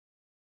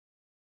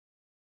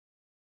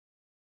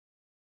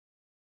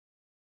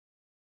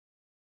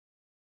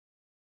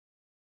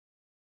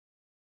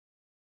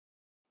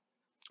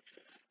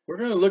We're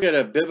going to look at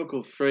a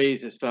biblical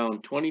phrase that's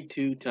found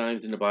 22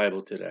 times in the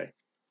Bible today.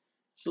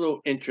 It's a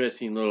little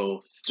interesting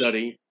little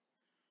study.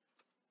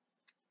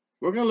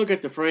 We're going to look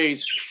at the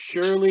phrase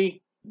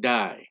surely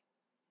die.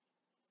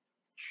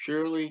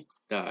 Surely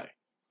die.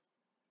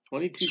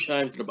 22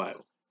 times in the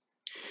Bible.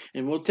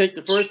 And we'll take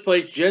the first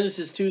place,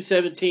 Genesis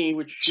 2:17,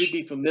 which should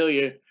be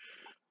familiar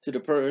to the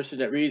person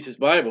that reads his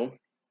Bible.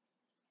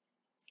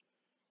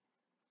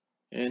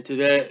 And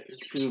to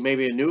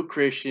maybe a new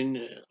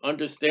Christian,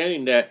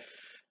 understanding that,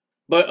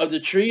 but of the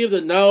tree of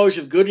the knowledge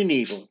of good and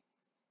evil,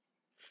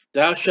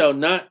 thou shalt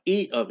not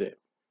eat of it.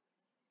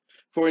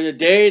 For in the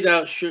day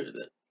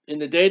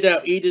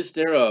thou eatest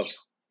thereof,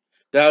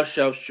 thou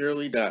shalt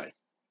surely die.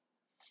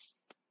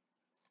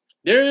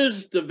 There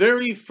is the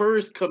very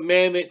first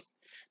commandment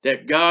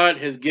that God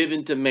has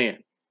given to man.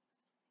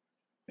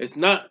 It's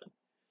not,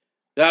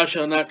 thou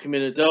shalt not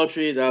commit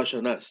adultery, thou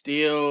shalt not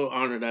steal,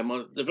 honor thy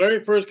mother. The very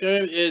first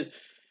commandment is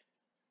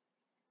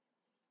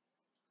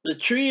the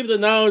tree of the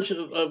knowledge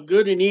of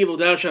good and evil,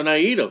 thou shalt not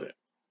eat of it.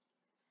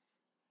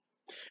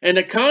 And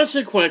the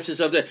consequences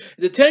of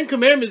the 10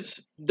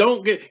 Commandments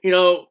don't get,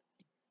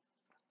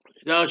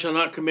 thou shalt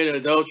not commit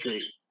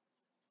adultery.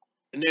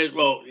 And then,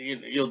 well,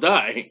 you'll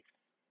die.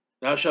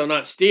 Thou shalt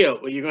not steal.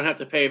 Well, you're going to have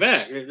to pay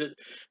back.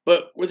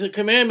 But with the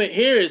commandment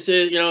here, it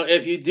says,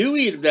 if you do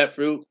eat of that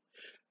fruit,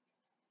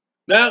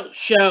 thou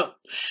shalt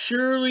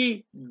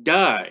surely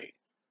die.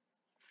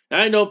 Now,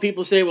 I know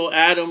people say, well,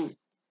 Adam,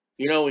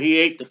 he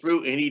ate the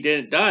fruit and he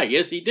didn't die.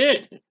 Yes, he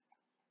did.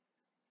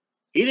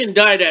 He didn't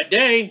die that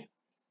day,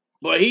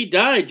 but he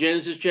died,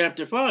 Genesis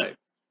chapter 5.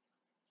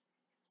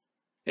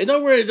 And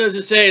nowhere it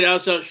doesn't say thou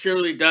shalt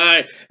surely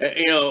die,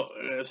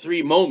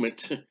 3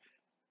 moments,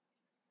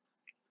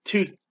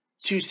 2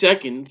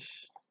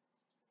 seconds.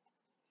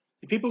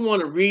 People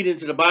want to read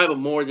into the Bible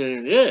more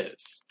than it is.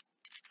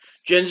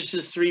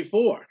 Genesis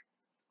 3:4.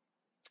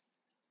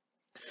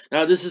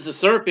 Now, this is the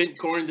serpent,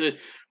 according to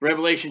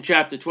Revelation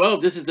chapter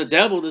 12. This is the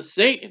devil, this is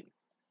Satan.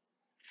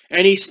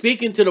 And he's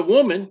speaking to the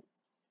woman.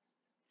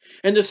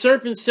 And the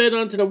serpent said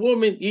unto the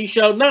woman, ye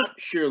shall not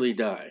surely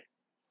die.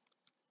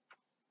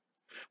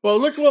 Well,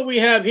 look what we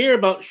have here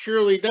about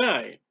surely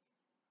die.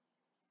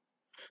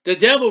 The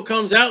devil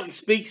comes out and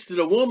speaks to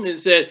the woman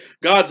and said,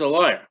 God's a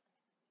liar.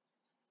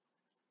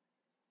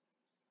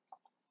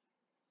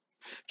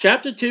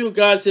 Chapter 2,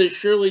 God says,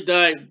 surely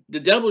die. The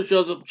devil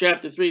shows up in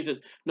chapter 3 and says,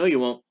 no, you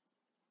won't.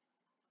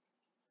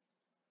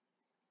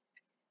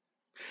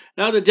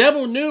 Now, the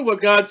devil knew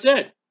what God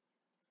said.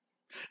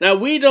 Now,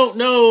 we don't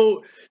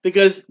know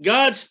because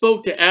God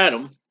spoke to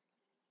Adam.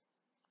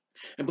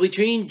 And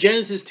between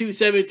Genesis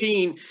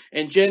 2:17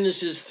 and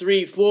Genesis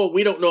 3:4,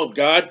 we don't know if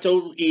God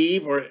told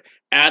Eve or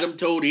Adam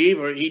told Eve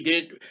or he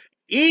did.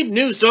 Eve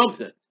knew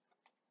something.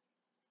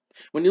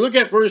 When you look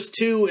at verse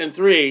 2 and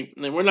 3,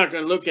 and we're not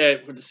going to look at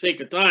it for the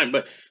sake of time,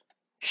 but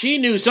she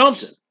knew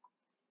something.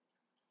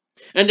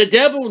 And the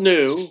devil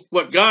knew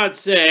what God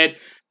said,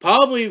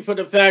 probably for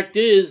the fact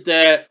is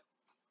that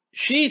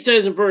she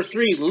says in verse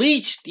 3,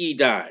 lest ye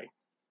die.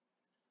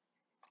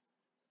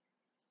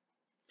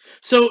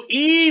 So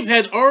Eve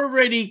had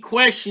already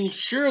questioned,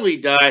 surely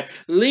die,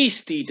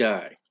 lest he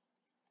die.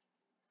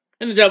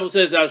 And the devil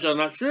says, thou shalt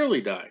not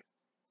surely die.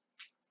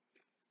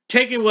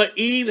 Taking what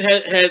Eve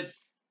had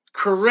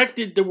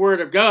corrected the word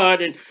of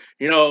God and,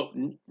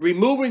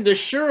 removing the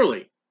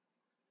surely.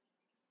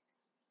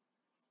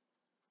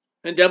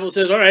 And the devil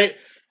says, all right,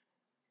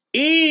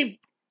 Eve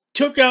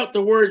took out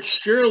the word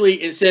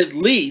surely and said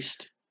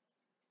least.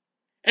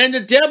 And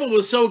the devil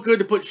was so good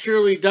to put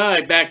surely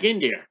die back in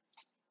there.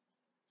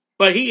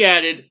 But he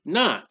added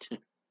not.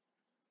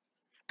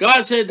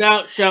 God said,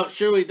 thou shalt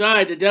surely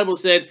die. The devil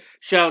said,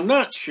 shall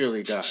not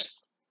surely die.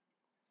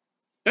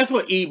 That's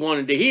what Eve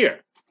wanted to hear.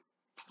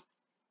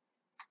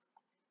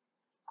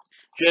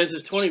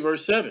 Genesis 20,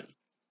 verse 7.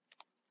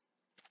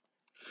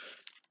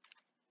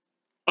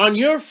 On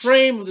your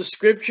frame of the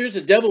scriptures,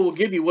 the devil will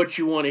give you what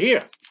you want to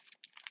hear.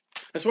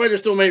 That's why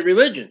there's so many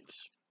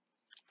religions.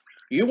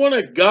 You want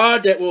a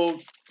God that will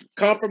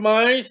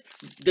compromise?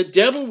 The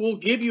devil will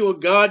give you a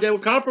God that will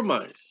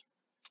compromise.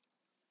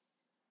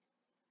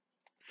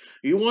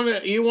 You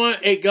want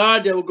a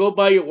God that will go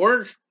by your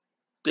works?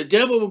 The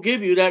devil will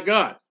give you that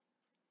God.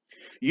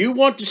 You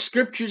want the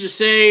scripture to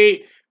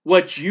say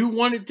what you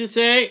want it to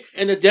say,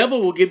 and the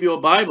devil will give you a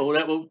Bible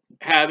that will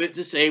have it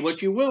to say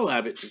what you will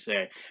have it to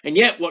say. And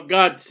yet what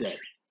God said.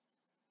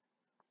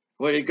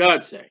 What did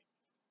God say?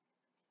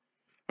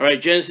 All right,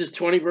 Genesis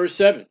 20, verse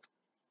 7.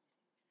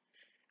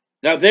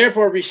 Now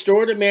therefore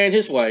restore the man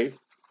his wife.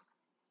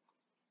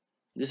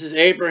 This is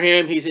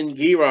Abraham, he's in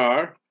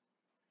Gerar.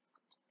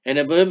 And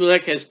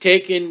Abimelech has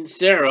taken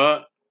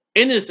Sarah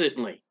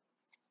innocently.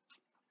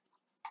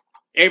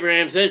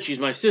 Abraham said, she's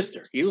my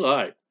sister. You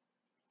lied.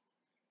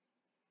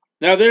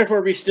 Now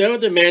therefore restore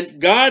the man,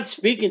 God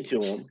speaking to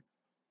him,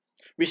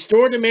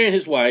 restore the man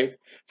his wife,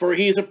 for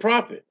he is a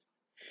prophet,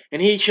 and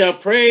he shall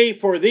pray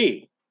for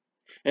thee,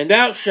 and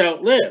thou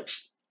shalt live.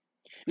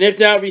 And if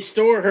thou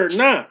restore her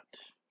not,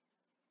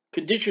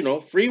 conditional,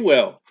 free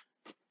will,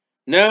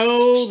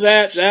 Know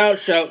that thou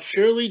shalt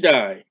surely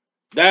die,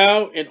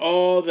 thou and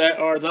all that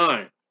are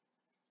thine.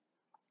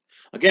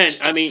 Again,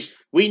 I mean,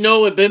 we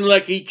know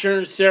Abimelech, he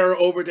turned Sarah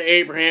over to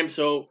Abraham,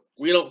 so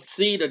we don't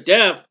see the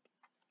death.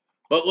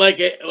 But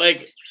like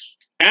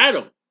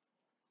Adam,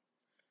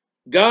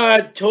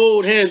 God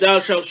told him, thou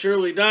shalt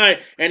surely die.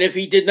 And if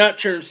he did not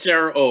turn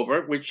Sarah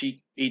over, which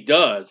he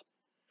does,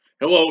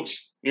 well,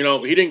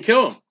 he didn't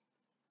kill him.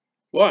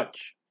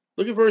 Watch.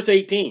 Look at verse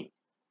 18.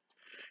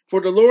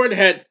 For the Lord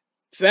had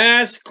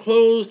fast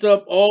closed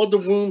up all the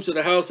wombs of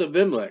the house of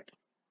Abimelech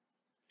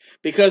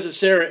because of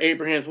Sarah,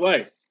 Abraham's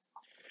wife.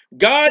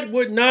 God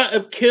would not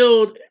have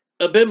killed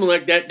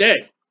Abimelech that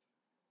day.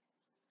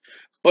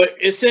 But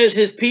it says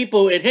his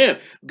people and him.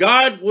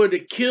 God would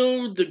have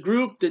killed the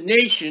group, the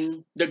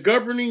nation, the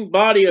governing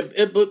body of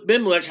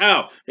Abimelech.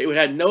 How? They would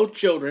have no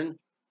children.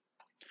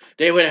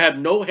 They would have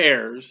no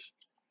heirs.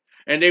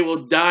 And they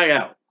will die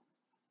out.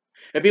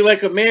 It'd be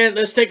like a man.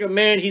 Let's take a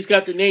man. He's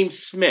got the name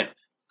Smith.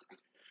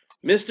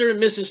 Mr.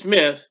 and Mrs.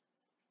 Smith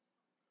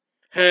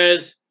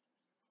has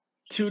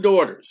 2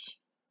 daughters.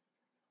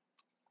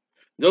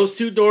 Those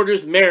 2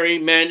 daughters marry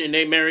men, and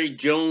they marry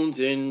Jones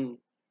and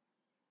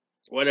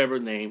whatever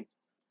name,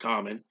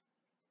 common.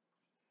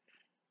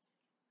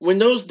 When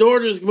those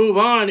daughters move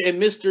on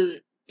and Mr.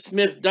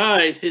 Smith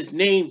dies, his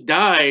name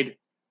died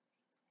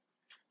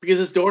because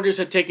his daughters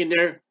had taken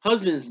their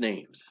husbands'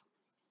 names.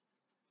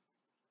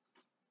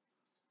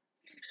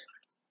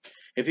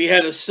 If he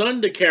had a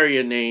son to carry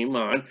a name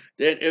on,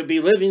 then it would be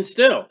living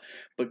still.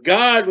 But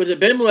God, with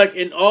Abimelech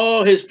and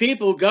all his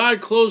people, God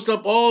closed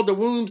up all the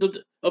wombs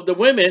of the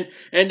women,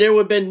 and there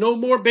would have been no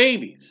more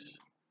babies.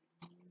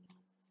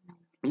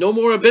 No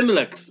more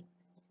Abimelechs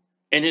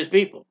and his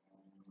people.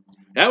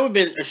 That would have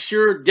been a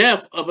sure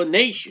death of a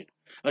nation,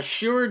 a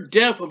sure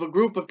death of a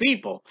group of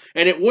people,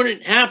 and it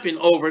wouldn't happen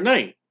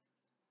overnight.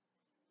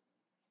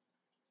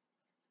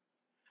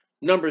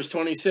 Numbers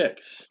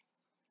 26.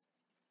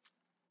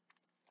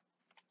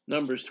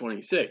 Numbers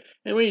 26.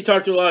 And when you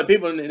talk to a lot of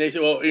people, and they say,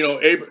 well,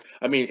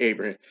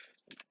 Abraham,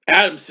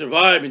 Adam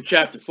survived in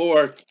chapter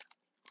 4,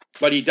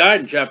 but he died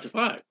in chapter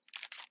 5.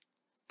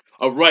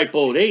 A ripe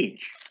old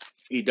age,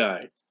 he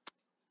died.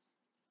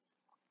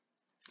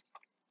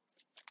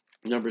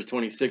 Numbers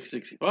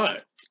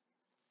 26:65.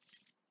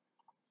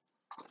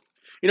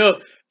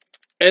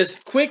 As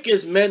quick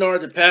as men are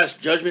to pass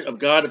judgment of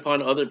God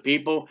upon other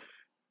people,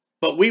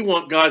 but we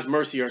want God's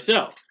mercy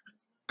ourselves.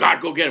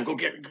 God, go get him, go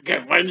get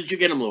him. Why didn't you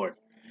get him, Lord?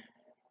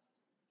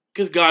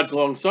 Because God's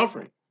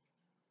long-suffering.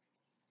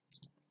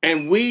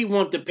 And we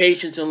want the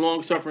patience and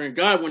long-suffering of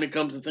God when it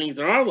comes to things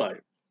in our life.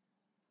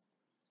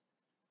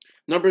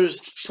 Numbers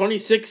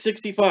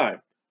 26:65.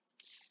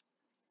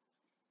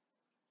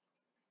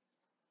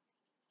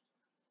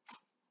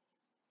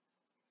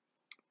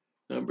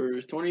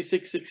 Numbers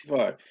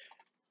 26:65.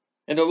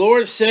 And the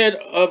Lord said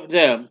of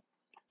them,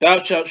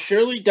 thou shalt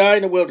surely die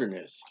in the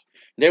wilderness.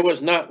 There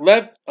was not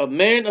left a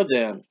man of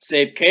them,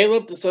 save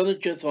Caleb the son of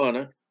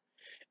Jephunneh,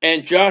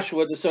 and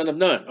Joshua the son of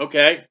Nun.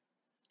 Okay,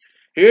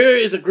 here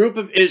is a group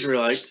of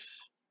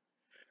Israelites.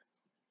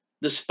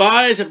 The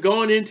spies have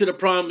gone into the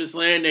promised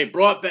land. They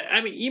brought back,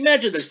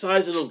 imagine the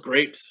size of those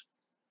grapes.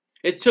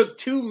 It took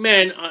 2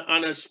 men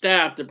on a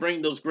staff to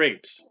bring those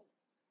grapes.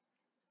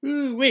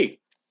 Ooh-wee.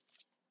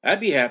 I'd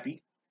be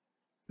happy.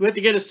 You have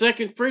to get a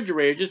second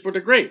refrigerator just for the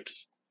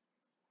grapes.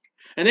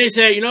 And they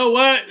say, you know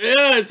what?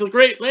 Yeah, it's a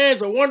great land.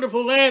 It's a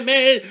wonderful land,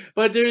 man.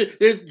 But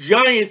there's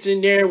giants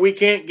in there. We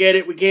can't get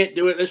it. We can't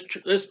do it.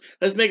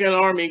 Let's make an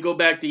army and go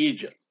back to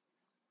Egypt.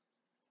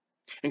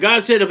 And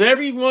God said, of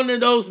every one of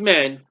those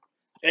men,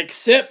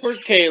 except for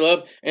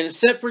Caleb and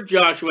except for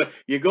Joshua,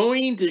 you're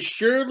going to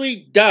surely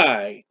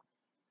die.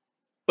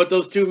 But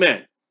those 2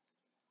 men.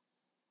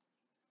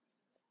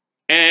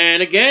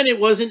 And again, it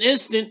wasn't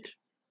instant.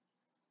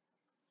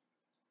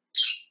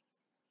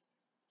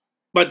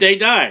 But they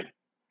died.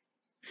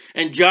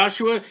 And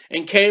Joshua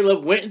and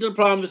Caleb went into the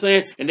promised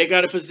land, and they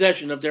got a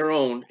possession of their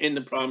own in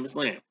the promised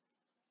land.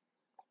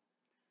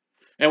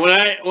 And when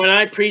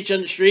I preach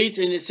on the streets,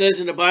 and it says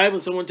in the Bible,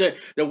 someone says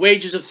the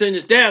wages of sin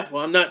is death.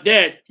 Well, I'm not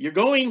dead. You're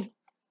going.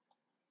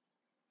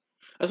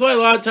 That's why a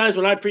lot of times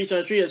when I preach on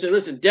the street, I say,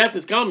 listen, death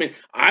is coming.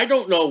 I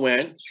don't know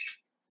when,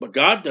 but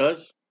God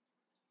does.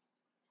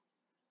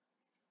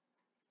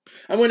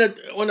 And when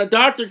a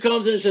doctor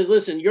comes in and says,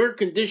 listen, your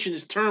condition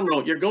is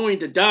terminal, you're going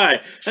to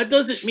die, that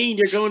doesn't mean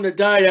you're going to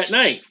die that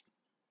night.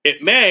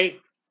 It may.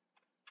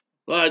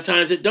 A lot of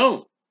times it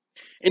don't.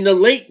 In the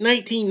late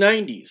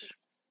 1990s,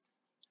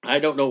 I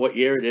don't know what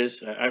year it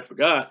is, I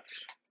forgot,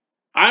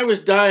 I was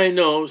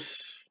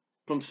diagnosed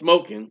from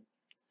smoking,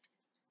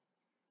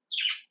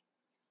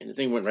 and the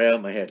thing went right out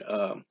of my head,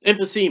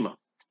 emphysema.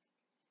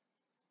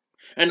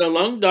 And the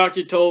lung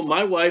doctor told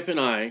my wife and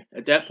I,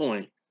 at that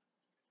point,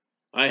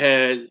 I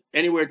had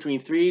anywhere between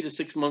 3 to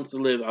 6 months to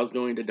live. I was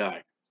going to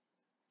die.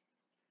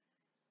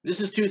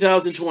 This is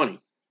 2020.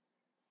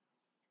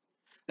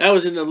 That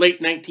was in the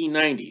late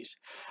 1990s.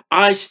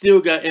 I still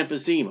got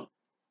emphysema.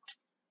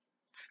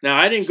 Now,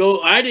 I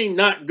did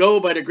not go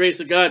by the grace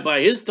of God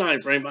by his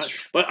time frame,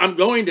 but I'm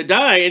going to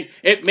die, and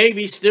it may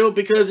be still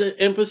because of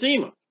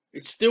emphysema.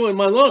 It's still in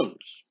my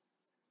lungs.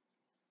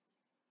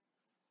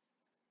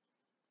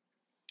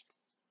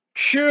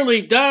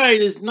 Surely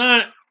died is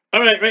not,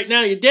 all right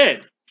now you're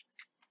dead.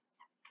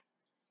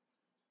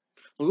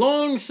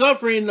 Long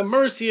suffering, the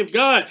mercy of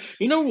God.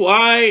 You know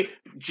why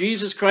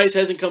Jesus Christ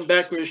hasn't come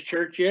back for his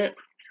church yet?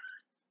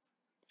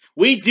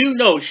 We do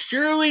know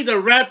surely the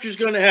rapture is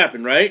going to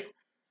happen, right?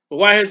 But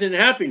why hasn't it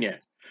happened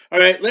yet? All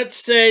right, let's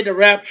say the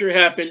rapture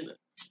happened.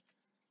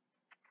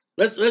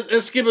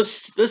 Let's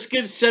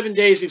give 7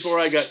 days before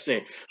I got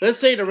saved. Let's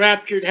say the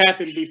rapture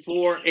happened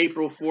before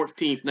April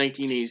 14th,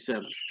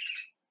 1987.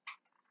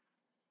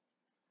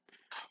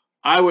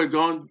 I would have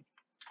gone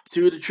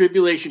through the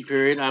tribulation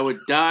period. I would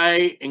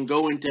die and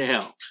go into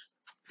hell.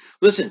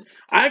 Listen,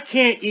 I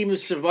can't even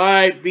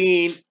survive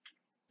being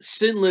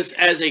sinless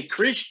as a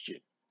Christian.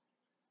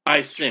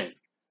 I sin.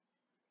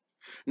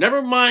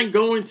 Never mind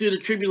going through the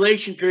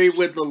tribulation period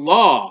with the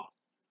law.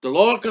 The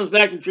law comes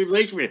back in the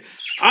tribulation period.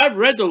 I've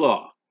read the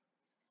law.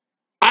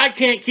 I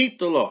can't keep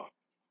the law.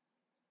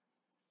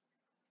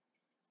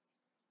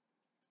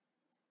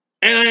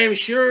 And I am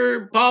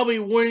sure probably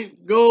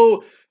wouldn't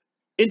go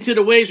into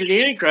the ways of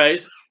the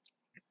Antichrist.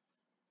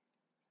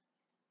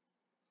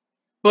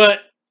 But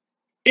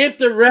if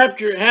the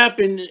rapture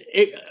happened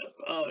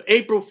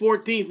April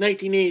 14th,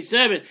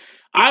 1987,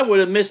 I would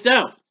have missed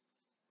out.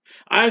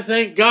 I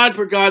thank God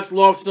for God's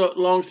long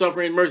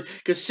suffering and mercy,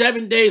 because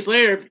 7 days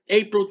later,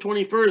 April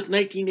 21st,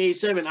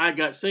 1987, I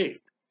got saved.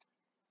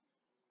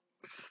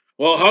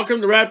 Well, how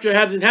come the rapture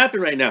hasn't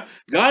happened right now?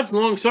 God's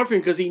long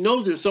suffering because he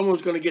knows there's someone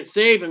who's going to get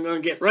saved and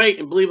going to get right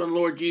and believe on the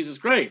Lord Jesus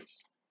Christ.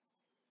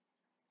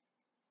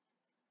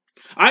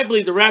 I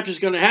believe the rapture is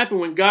going to happen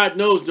when God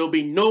knows there'll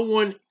be no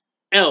one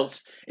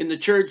else in the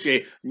church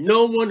age.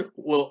 No one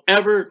will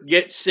ever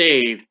get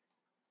saved.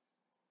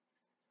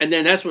 And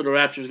then that's where the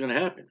rapture is going to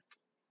happen.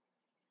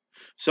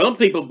 Some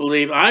people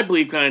believe, I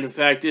believe kind of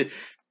fact that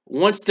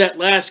once that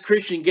last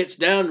Christian gets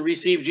down and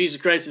receives Jesus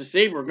Christ as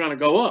Savior, we're going to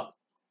go up.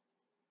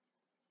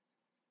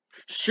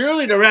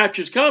 Surely the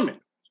rapture is coming.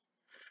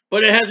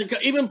 But it hasn't.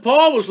 Even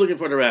Paul was looking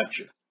for the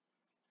rapture.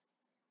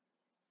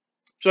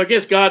 So I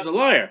guess God's a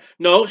liar.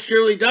 No,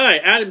 surely die.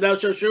 Adam, thou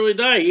shalt surely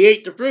die. He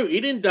ate the fruit.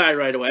 He didn't die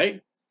right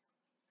away.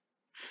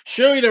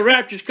 Surely the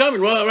rapture's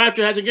coming. Well, the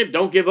rapture hasn't given.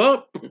 Don't give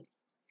up.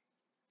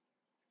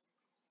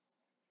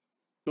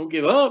 Don't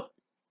give up.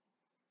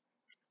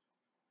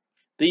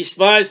 These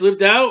spies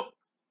lived out,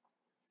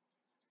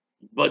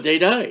 but they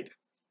died.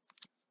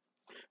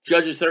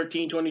 Judges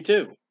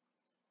 13:22.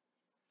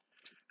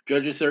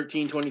 Judges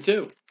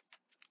 13:22.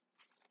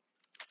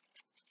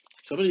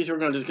 Some of these we're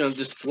going to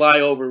just fly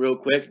over real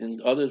quick,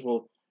 and others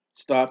will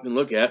stop and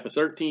look at. But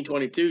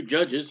 13:22,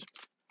 Judges.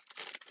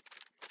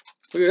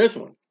 Look at this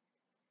one.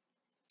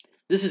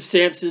 This is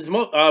Samson's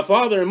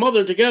father and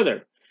mother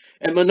together.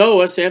 And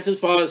Manoah, Samson's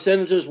father, said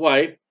unto his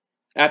wife,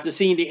 after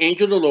seeing the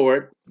angel of the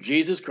Lord,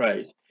 Jesus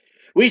Christ,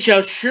 we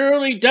shall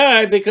surely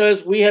die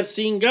because we have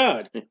seen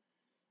God.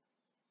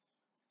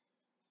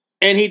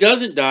 And he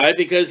doesn't die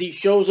because he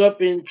shows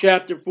up in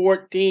chapter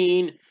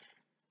 14,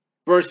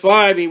 verse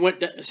 5.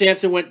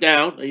 Samson went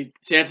down.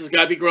 Samson's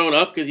got to be grown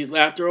up because he's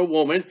after a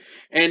woman.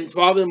 And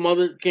father and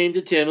mother came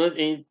to Timnath, and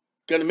he's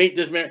going to meet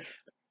this man.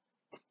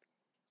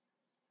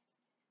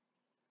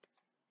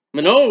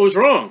 Manoah was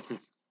wrong.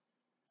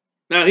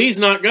 Now, he's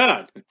not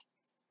God.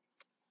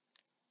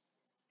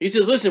 He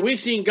says, listen, we've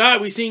seen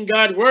God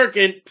work,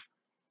 and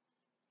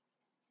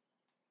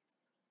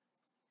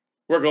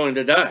we're going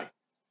to die.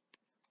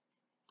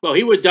 Well,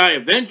 he would die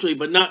eventually,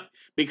 but not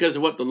because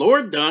of what the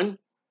Lord done.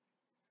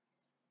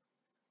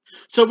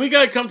 So we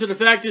got to come to the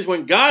fact is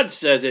when God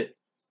says it,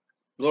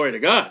 glory to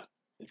God,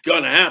 it's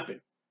going to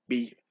happen.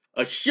 Be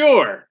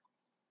assured.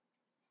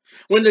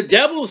 When the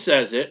devil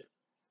says it,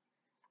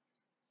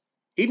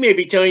 he may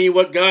be telling you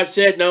what God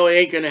said. No, it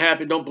ain't going to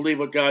happen. Don't believe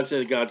what God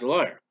said. God's a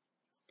liar.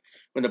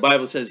 When the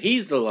Bible says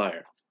he's the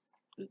liar,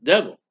 the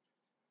devil.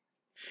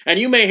 And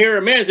you may hear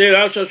a man say,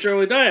 "Thou shalt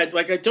surely die."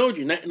 Like I told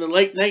you, in the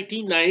late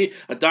 1990s,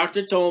 a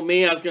doctor told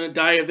me I was going to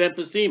die of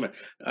emphysema.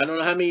 I don't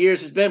know how many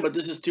years it's been, but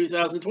this is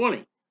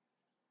 2020.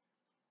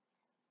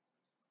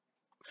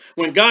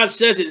 When God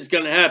says it, it's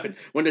going to happen.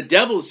 When the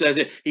devil says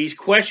it, he's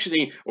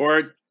questioning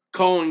or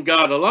calling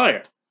God a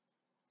liar.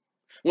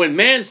 When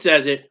man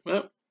says it,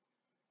 well,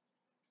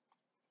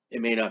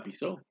 it may not be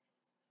so.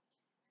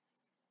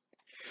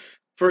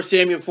 1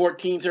 Samuel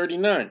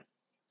 14:39.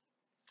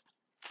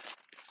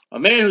 A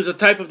man who's a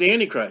type of the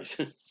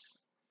Antichrist.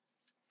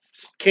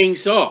 King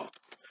Saul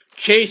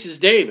chases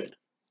David.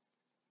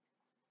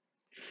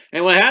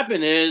 And what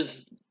happened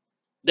is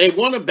they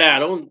won a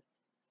battle.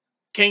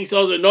 King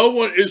Saul said, no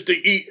one is to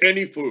eat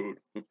any food.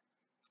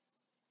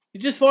 He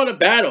just fought a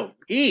battle.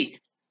 Eat.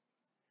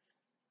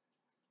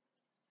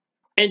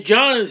 And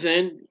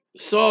Jonathan,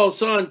 Saul's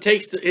son,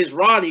 takes his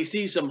rod. He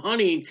sees some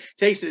honey,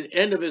 takes the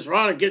end of his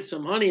rod and gets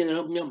some honey.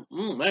 And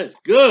that's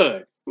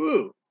good.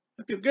 Woo,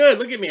 I feel good.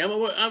 Look at me. I'm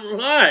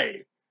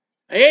alive.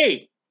 I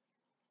ate.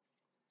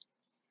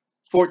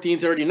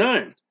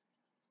 14:39.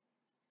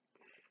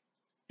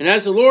 And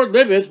as the Lord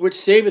liveth, which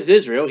saveth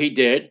Israel, he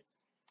did,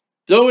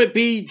 though it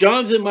be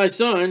Jonathan my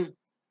son,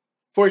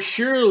 for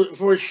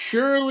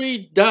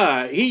surely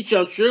die, he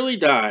shall surely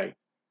die.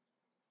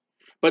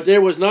 But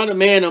there was not a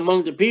man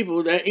among the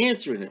people that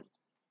answered him.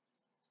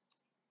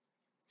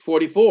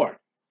 44.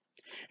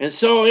 And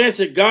Saul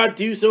answered, God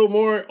do so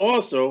more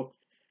also,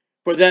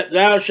 for that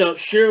thou shalt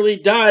surely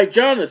die,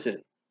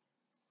 Jonathan.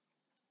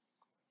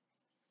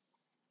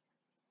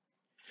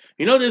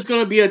 You know there's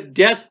going to be a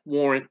death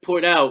warrant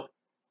put out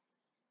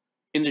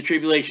in the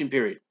tribulation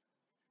period.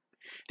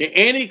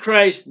 The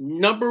Antichrist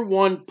number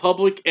one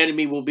public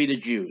enemy will be the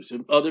Jews.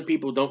 And other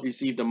people don't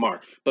receive the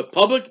mark. But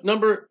public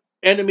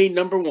enemy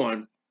number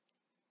one,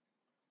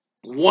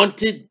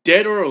 wanted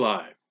dead or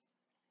alive,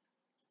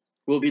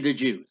 will be the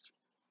Jews.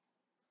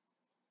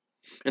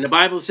 And the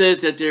Bible says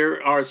that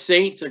there are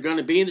saints that are going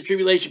to be in the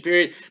tribulation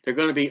period. They're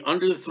going to be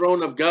under the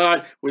throne of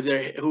God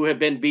who have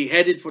been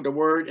beheaded for the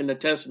word and the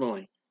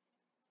testimony.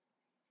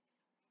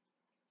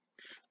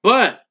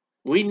 But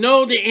we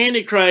know the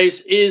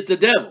Antichrist is the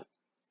devil.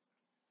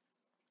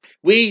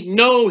 We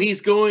know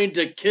he's going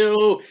to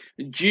kill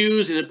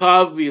Jews, and it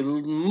probably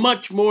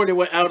much more than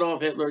what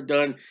Adolf Hitler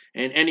done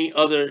and any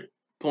other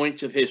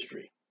points of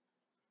history.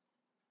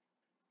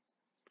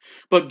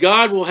 But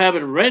God will have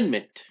a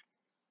remnant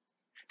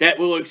that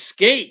will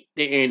escape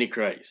the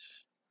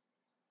Antichrist.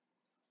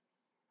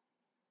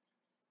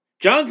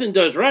 Jonathan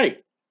does right.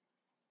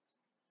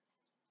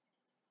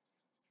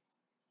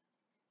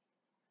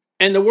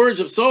 And the words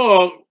of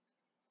Saul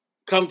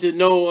come to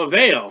no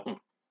avail.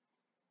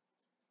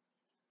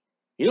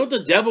 You know what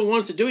the devil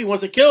wants to do? He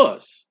wants to kill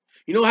us.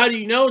 You know how do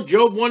you know?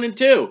 Job 1 and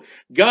 2.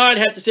 God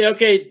had to say,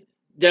 okay,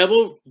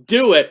 devil,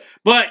 do it,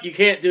 but you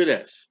can't do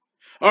this.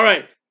 All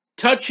right,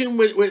 touch him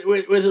with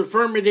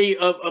infirmity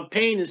of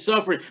pain and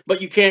suffering,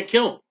 but you can't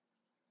kill him.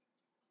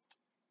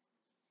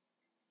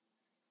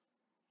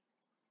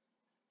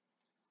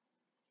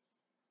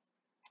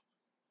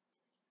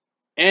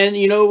 And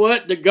you know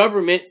what? The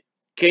government,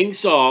 King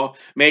Saul,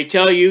 may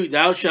tell you,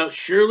 thou shalt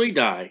surely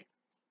die.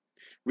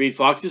 Read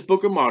Fox's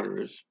Book of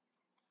Martyrs.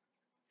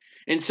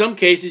 In some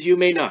cases, you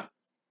may not.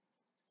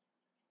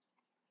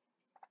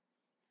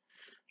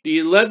 The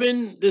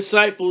 11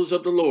 disciples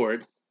of the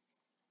Lord,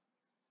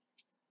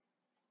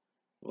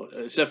 well,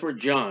 except for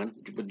John,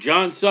 but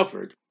John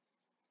suffered.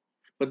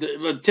 But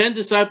the 10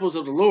 disciples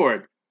of the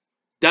Lord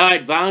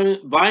died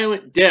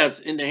violent deaths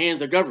in the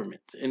hands of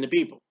governments and the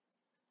people.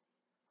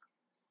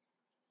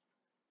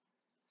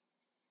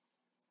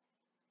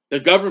 The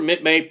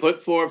government may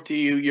put forth to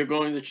you, you're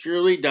going to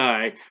surely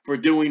die for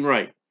doing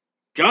right.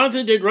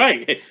 Jonathan did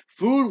right.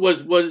 Food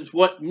was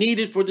what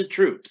needed for the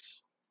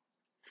troops.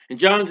 And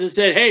Jonathan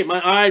said, hey,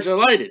 my eyes are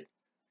lighted.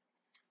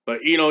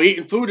 But, you know,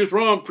 eating food is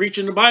wrong.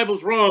 Preaching the Bible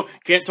is wrong.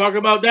 Can't talk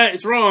about that.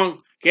 It's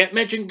wrong. Can't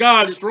mention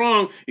God. It's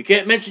wrong. You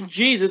can't mention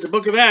Jesus, the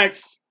book of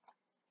Acts.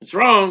 It's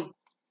wrong.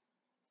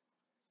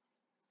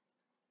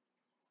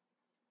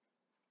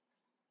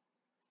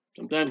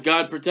 Sometimes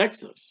God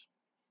protects us.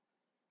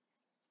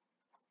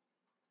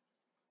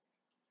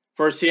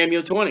 1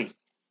 Samuel 20.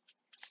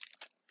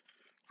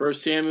 1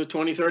 Samuel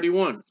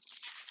 20:31.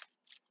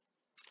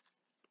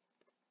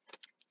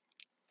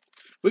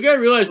 We got to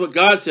realize what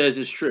God says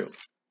is true.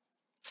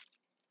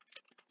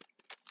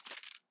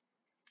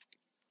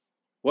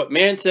 What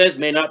man says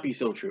may not be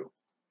so true.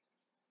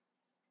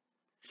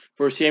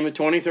 1 Samuel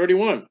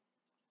 20:31.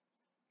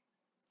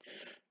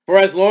 For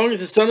as long as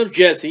the son of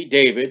Jesse,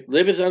 David,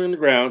 liveth under the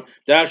ground,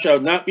 thou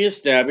shalt not be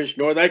established,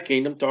 nor thy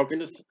kingdom,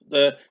 talking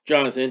to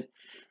Jonathan.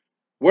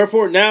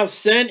 Wherefore now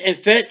send and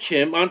fetch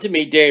him unto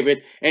me,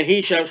 David, and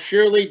he shall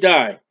surely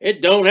die.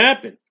 It don't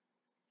happen.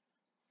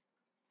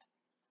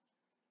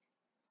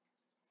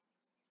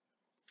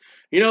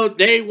 You know,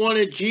 they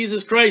wanted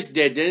Jesus Christ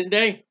dead, didn't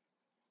they?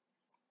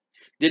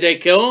 Did they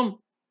kill him?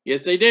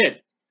 Yes, they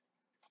did.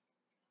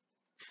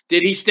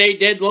 Did he stay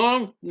dead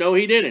long? No,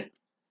 he didn't.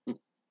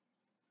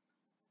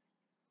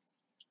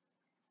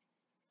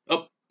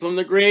 Up from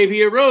the grave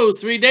he arose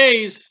 3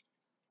 days.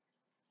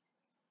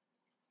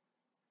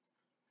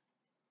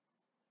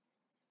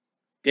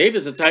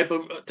 David's a type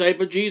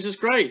of Jesus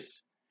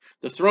Christ.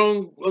 The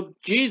throne of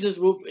Jesus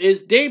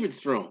is David's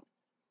throne.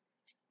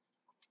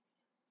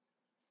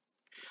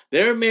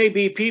 There may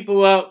be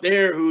people out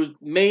there whose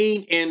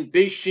main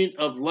ambition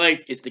of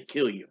life is to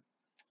kill you.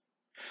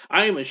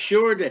 I am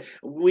assured that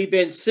we've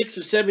been 6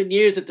 or 7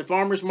 years at the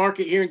farmer's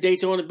market here in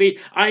Daytona Beach.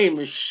 I am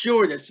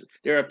assured that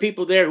there are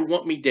people there who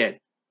want me dead.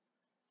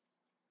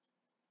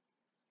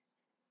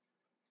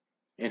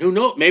 And who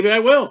knows, maybe I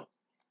will.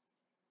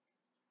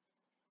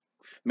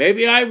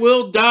 Maybe I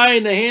will die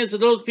in the hands of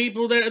those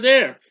people that are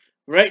there.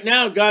 Right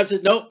now, God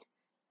says, nope,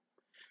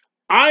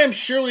 I am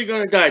surely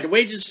going to die. The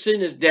wages of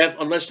sin is death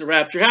unless the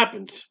rapture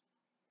happens.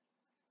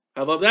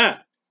 How about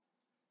that?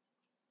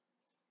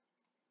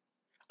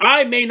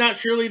 I may not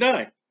surely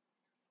die.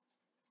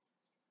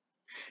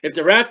 If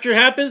the rapture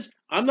happens,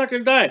 I'm not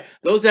going to die.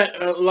 Those that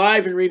are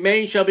alive and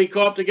remain shall be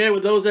caught together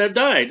with those that have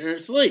died and are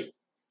asleep.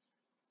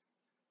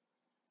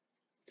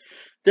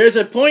 There's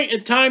a point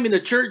in time in the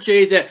church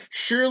age that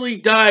surely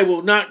die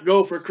will not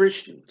go for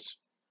Christians.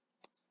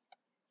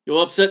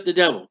 You'll upset the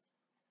devil.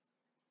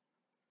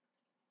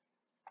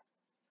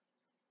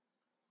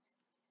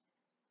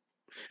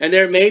 And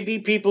there may be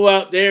people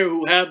out there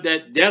who have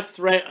that death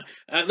threat.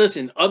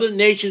 Listen, other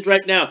nations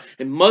right now,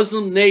 in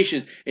Muslim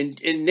nations,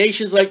 in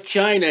nations like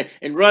China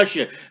and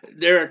Russia,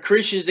 there are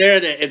Christians there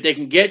that if they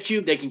can get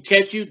you, they can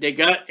catch you. They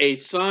got a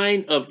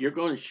sign of you're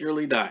going to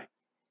surely die.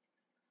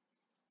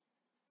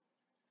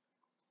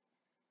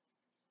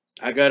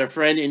 I got a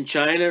friend in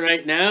China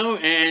right now,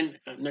 and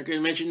I'm not going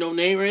to mention no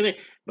name or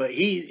anything, but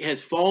he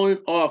has fallen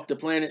off the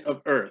planet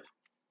of Earth.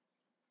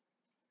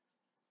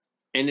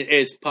 And it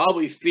is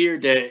probably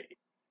feared that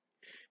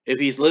if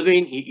he's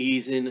living,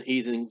 he's in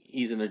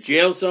a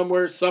jail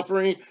somewhere,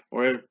 suffering,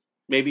 or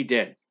maybe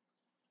dead.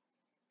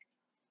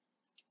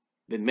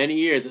 Been many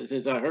years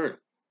since I heard.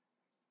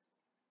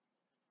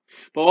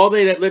 But all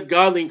they that live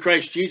godly in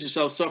Christ Jesus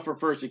shall suffer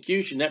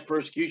persecution. That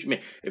persecution,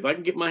 man, if I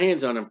can get my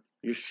hands on them,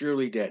 you're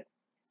surely dead.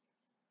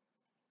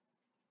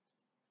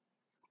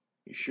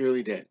 You're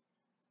surely dead.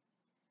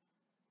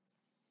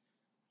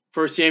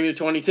 1 Samuel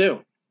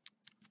 22.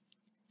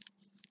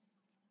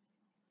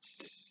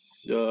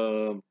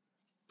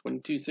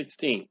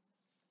 22:16.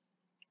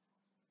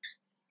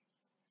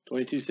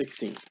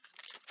 22:16.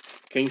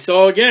 King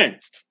Saul again.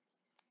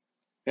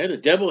 Yeah, the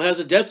devil has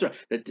a death threat.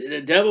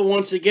 The devil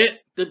wants to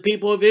get the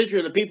people of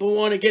Israel. The people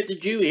want to get the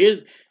Jew.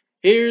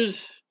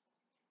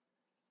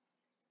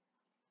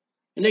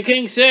 And the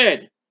king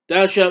said,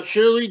 "Thou shalt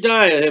surely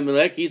die,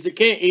 Ahimelech." He's the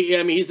king.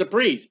 He's the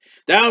priest.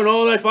 Thou and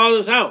all thy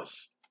father's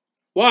house.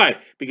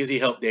 Why? Because he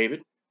helped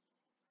David.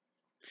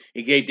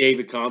 He gave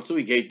David counsel.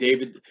 He gave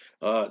David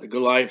the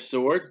Goliath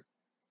sword.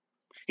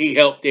 He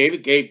helped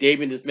David. Gave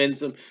David and his men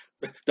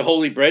the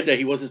holy bread that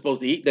he wasn't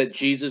supposed to eat. That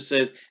Jesus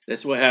says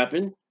that's what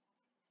happened.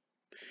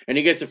 And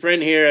he gets a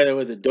friend here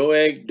with a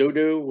Doeg,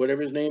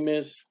 whatever his name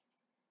is.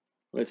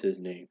 What's his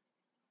name?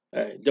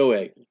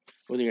 Doeg.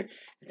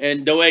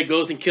 And Doeg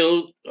goes and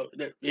kills.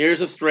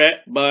 Here's a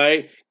threat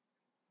by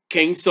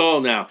King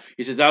Saul now.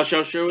 He says, "Thou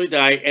shalt surely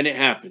die," and it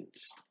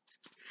happens.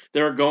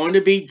 There are going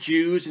to be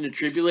Jews in the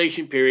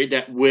tribulation period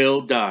that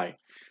will die.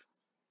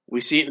 We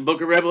see it in the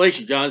book of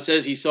Revelation. John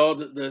says he saw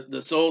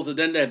the souls of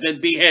them that have been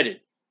beheaded.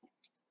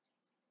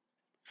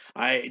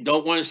 I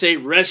don't want to say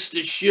rest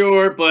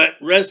assured, but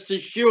rest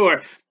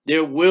assured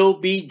there will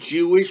be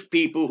Jewish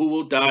people who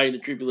will die in the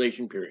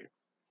tribulation period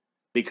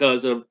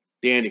because of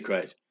the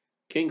Antichrist.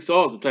 King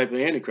Saul is the type of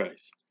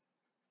Antichrist.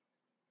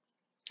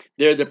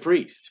 They're the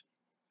priests.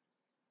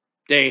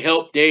 They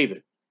help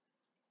David.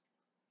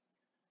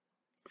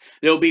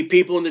 There'll be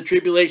people in the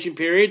tribulation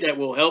period that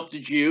will help the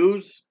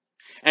Jews,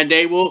 and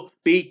they will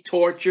be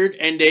tortured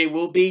and they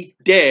will be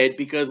dead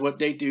because what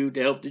they do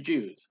to help the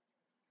Jews.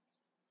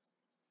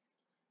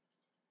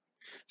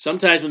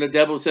 Sometimes when the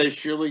devil says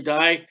surely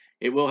die,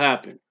 it will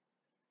happen.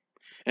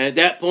 And at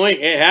that point,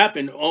 it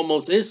happened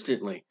almost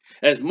instantly.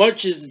 As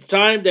much as the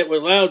time that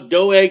would allow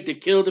Doeg to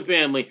kill the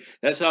family,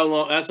 that's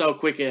how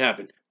quick it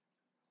happened.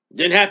 It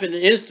didn't happen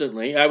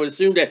instantly. I would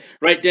assume that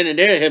right then and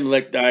there,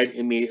 Ahimelech died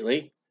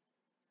immediately.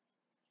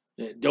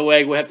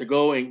 Doeg will have to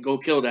go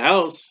kill the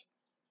house.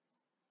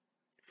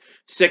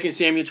 2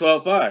 Samuel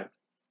 12:5.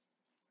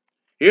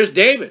 Here's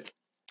David.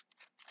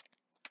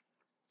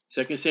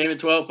 2 Samuel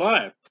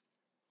 12:5.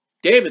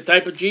 David,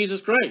 type of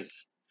Jesus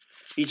Christ.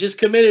 He just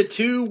committed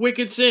 2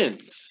 wicked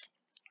sins.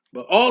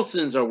 But all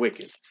sins are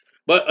wicked.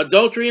 But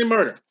adultery and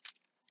murder.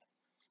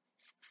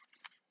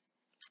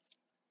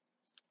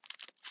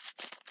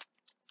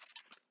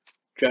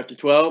 Chapter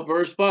 12,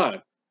 verse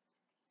 5.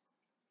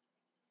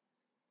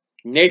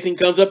 Nathan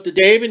comes up to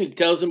David. He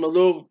tells him a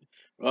little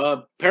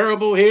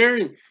parable here.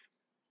 And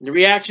the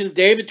reaction of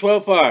David,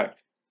 12:5.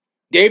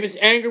 David's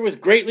anger was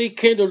greatly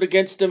kindled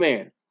against the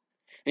man.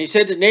 And he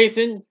said to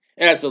Nathan,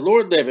 "As the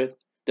Lord liveth,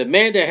 the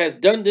man that has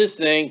done this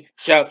thing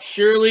shall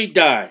surely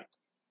die."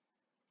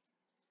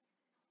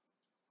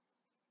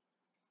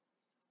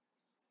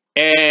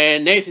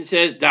 And Nathan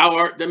says, "Thou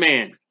art the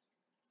man."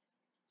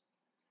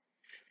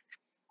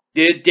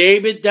 Did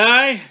David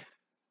die?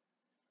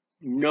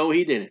 No,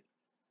 he didn't.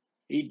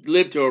 He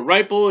lived to a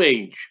ripe old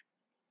age.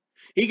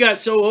 He got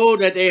so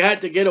old that they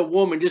had to get a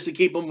woman just to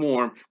keep him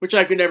warm, which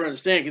I could never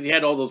understand because he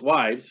had all those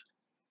wives.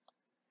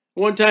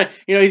 One time,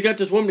 he's got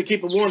this woman to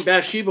keep him warm.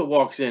 Bathsheba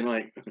walks in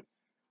like,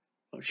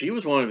 well, she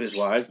was one of his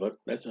wives, but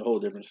that's a whole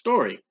different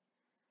story.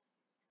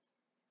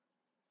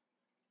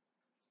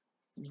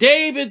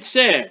 David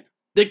said,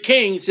 the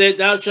king said,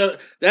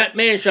 that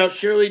man shall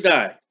surely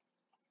die.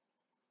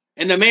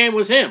 And the man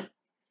was him.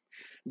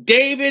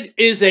 David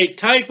is a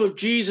type of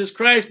Jesus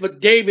Christ, but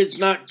David's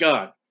not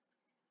God.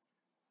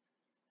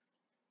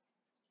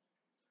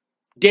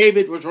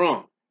 David was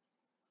wrong.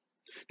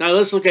 Now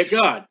let's look at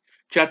God.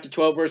 Chapter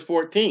 12, verse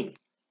 14.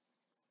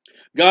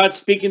 God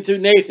speaking through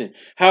Nathan.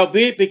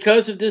 "Howbeit,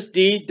 because of this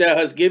deed, thou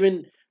hast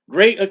given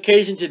great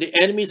occasion to the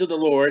enemies of the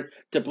Lord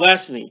to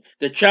blaspheme.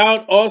 The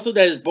child also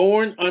that is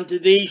born unto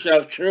thee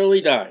shall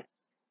surely die."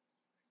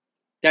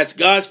 That's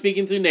God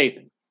speaking through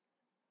Nathan.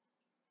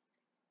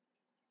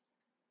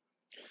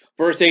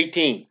 Verse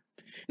 18.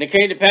 And it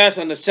came to pass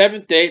on the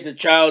seventh day the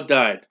child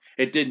died.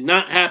 It did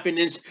not happen.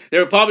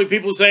 There were probably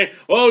people saying,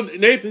 "Oh,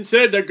 Nathan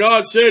said that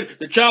God said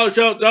the child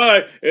shall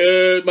die.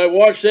 My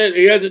watch said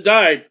he hasn't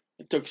died."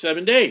 It took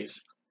 7 days.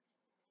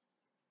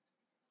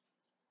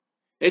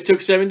 It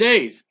took 7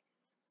 days.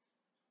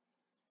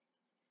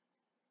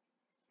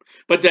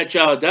 But that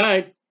child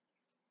died.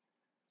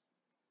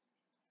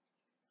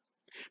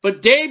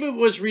 But David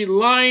was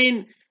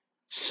relying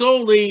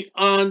solely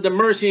on the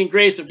mercy and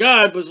grace of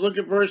God. But look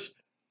at verse,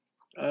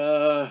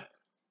 where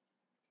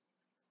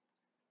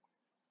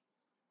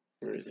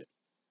is it?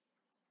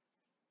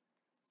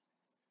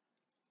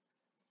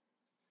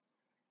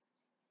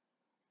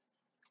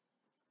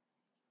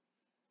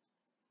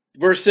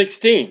 Verse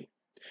 16.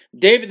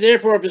 David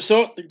therefore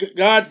besought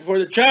God for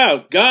the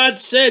child. God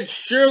said,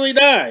 "Surely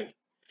die."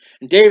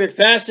 And David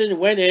fasted and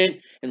went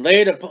in and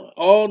laid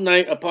all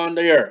night upon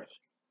the earth.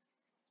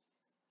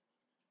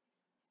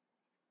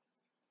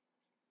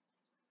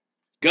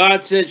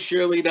 God said,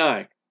 "Surely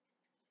die."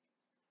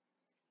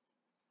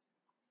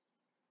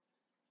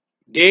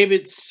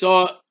 David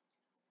sought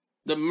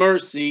the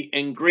mercy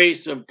and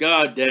grace of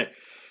God, that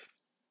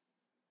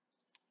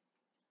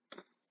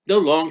the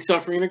long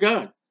suffering of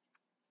God.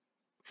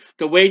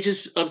 The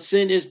wages of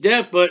sin is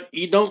death, but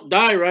you don't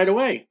die right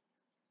away.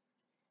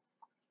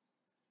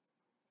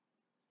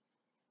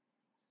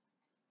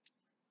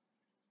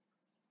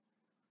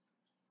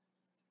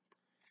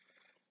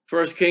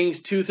 First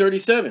Kings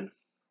 2:37.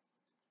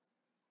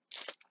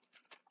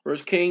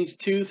 First Kings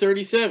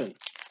 2:37.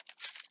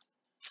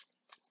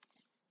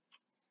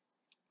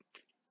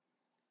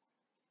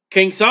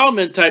 King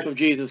Solomon, type of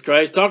Jesus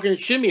Christ, talking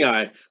to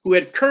Shimei, who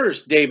had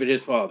cursed David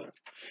his father.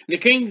 And the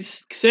king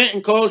sent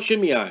and called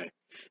Shimei,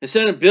 and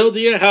said, "And build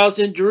thee a house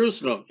in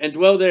Jerusalem, and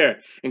dwell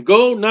there, and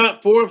go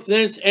not forth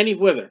thence any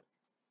whither.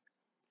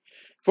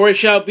 For it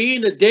shall be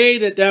in the day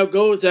that thou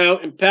goest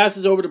out and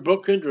passes over the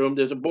brook Kidron,"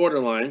 there's a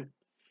borderline,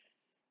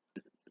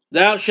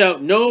 "thou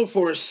shalt know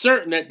for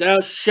certain that thou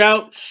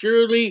shalt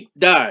surely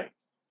die."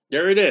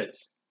 There it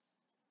is.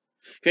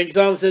 King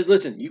Solomon says,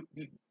 "Listen,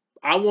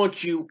 I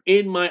want you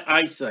in my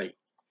eyesight.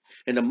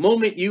 And the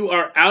moment you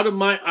are out of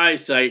my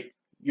eyesight,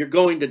 you're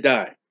going to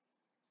die."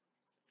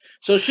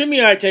 So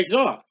Shimei takes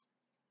off,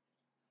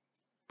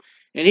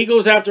 and he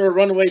goes after a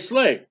runaway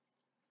slave.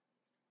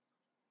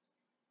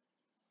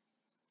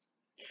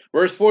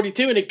 Verse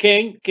 42, and the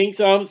King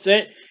Solomon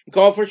sent and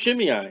called for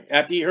Shimei,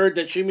 after he heard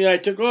that Shimei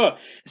took off,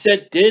 and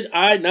said, "Did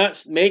I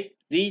not make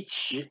thee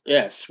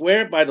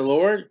swear by the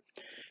Lord,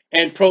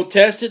 and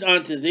protested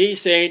unto thee,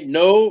 saying,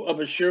 Know of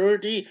a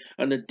surety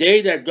on the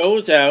day that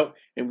goes out,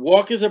 and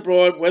walketh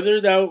abroad, whether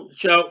thou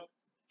shalt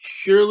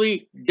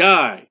surely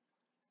die."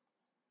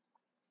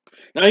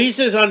 Now he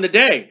says on the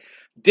day.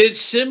 Did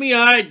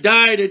Shimei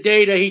die the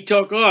day that he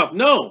took off?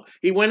 No.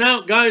 He went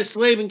out, got his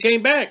slave, and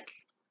came back.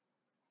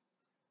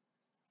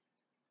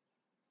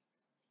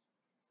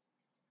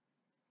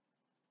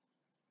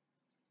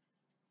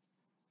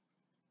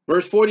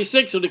 Verse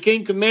 46, so the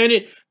king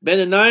commanded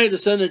Benaiah the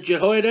son of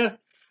Jehoiada,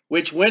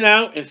 which went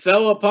out and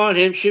fell upon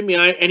him,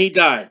 Shimei, and he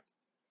died.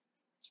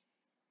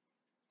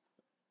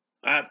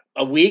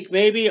 A week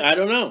maybe? I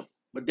don't know.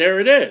 But there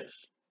it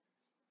is.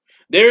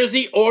 There's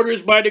the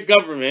orders by the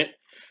government,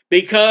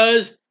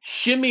 because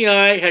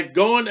Shimei had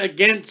gone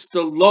against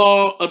the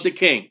law of the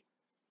king.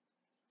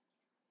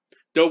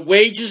 The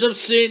wages of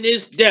sin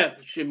is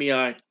death,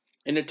 Shimei.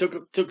 And it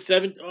took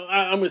seven,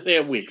 I'm going to say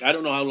a week. I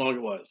don't know how long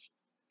it was.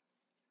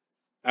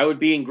 I would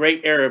be in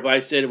great error if I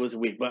said it was a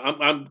week, but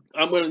I'm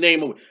going to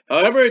name him.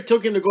 However, it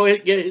took him to go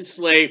get his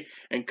slave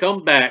and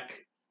come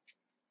back.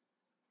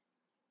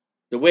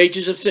 The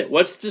wages of sin.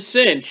 What's the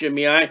sin,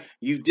 Shimei?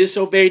 You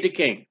disobeyed the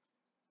king.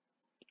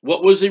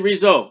 What was the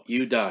result?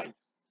 You died.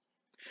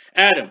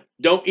 Adam,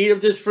 don't eat of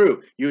this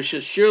fruit. You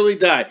shall surely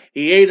die.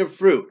 He ate of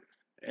fruit,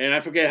 and I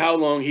forget how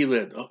long he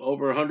lived.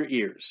 Over 100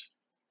 years.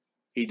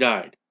 He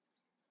died.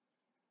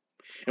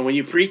 And when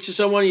you preach to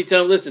someone, you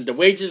tell them, "Listen, the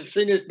wages of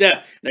sin is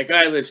death." And that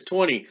guy lives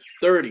 20,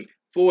 30,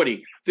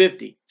 40,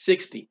 50,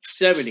 60,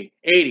 70,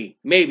 80,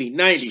 maybe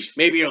 90,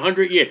 maybe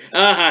 100 years.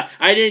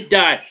 I didn't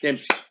die. Then,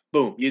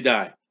 boom, you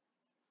die.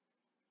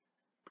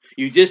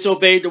 You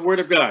disobeyed the word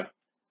of God,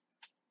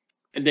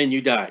 and then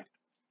you died.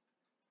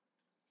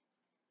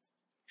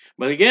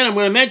 But again, I'm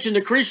going to mention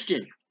the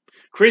Christian.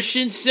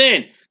 Christian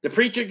sin. The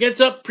preacher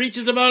gets up,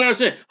 preaches about our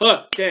sin.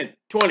 10,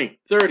 20,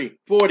 30,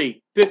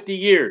 40, 50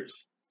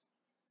 years.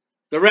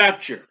 The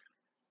rapture.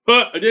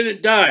 I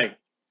didn't die.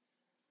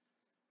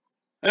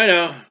 I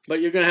know, but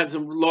you're going to have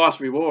some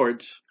lost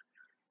rewards.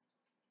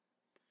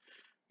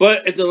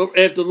 But if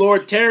the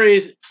Lord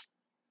tarries,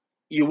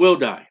 you will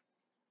die.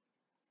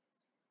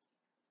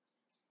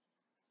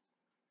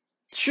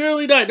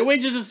 Surely die. The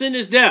wages of sin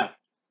is death.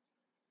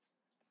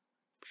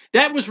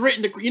 That was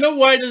written. You know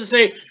why does it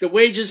say the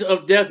wages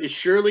of death is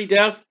surely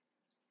death?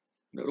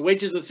 No, the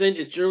wages of sin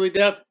is surely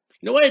death.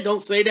 You know why I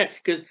don't say that?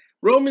 Because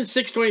Romans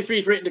 6:23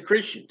 is written to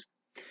Christians.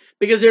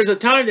 Because there's a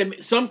time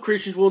that some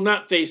Christians will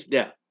not face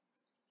death.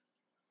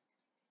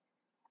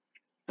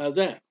 How's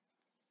that?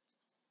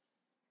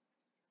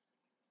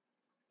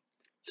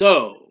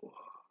 So,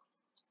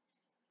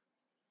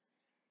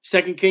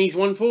 2 Kings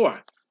 1:4.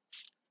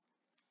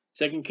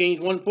 2 Kings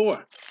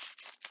 1:4.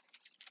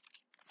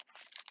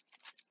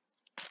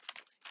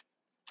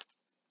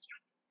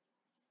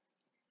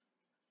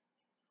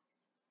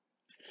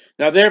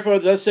 Now therefore,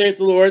 thus saith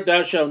the Lord,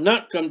 thou shalt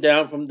not come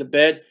down from the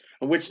bed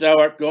on which thou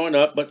art going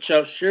up, but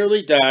shalt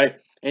surely die.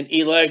 And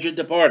Elijah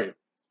departed.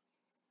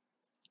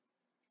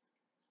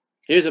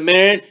 Here's a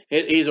man,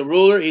 he's a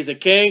ruler, he's a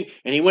king,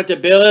 and he went to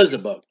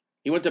Beelzebub.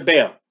 He went to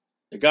Baal,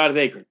 the god of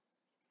Akron.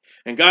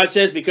 And God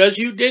says, because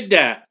you did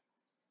that,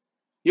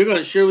 you're going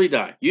to surely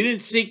die. You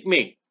didn't seek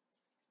me.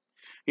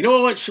 You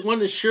know what? One of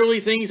the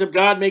surely things of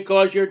God may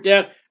cause your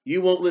death.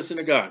 You won't listen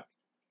to God.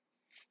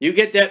 You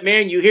get that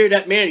man, you hear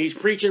that man, he's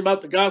preaching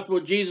about the gospel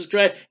of Jesus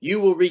Christ. You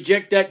will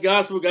reject that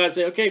gospel. God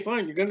say, okay,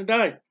 fine, you're going to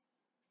die.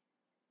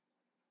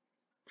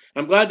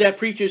 I'm glad that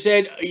preacher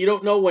said, you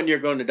don't know when you're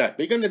going to die, but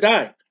you're going to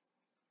die.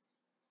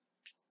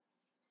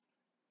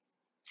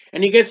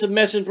 And he gets a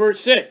mess in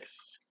verse 6.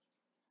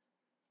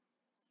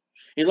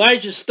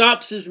 Elijah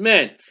stops his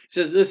men. He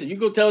says, listen, you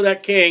go tell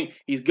that king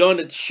he's going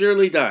to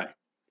surely die.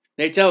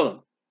 They tell him.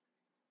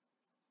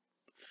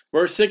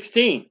 Verse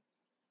 16.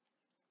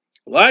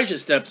 Elijah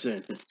steps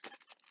in.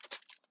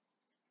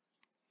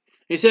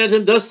 He said to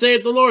him, thus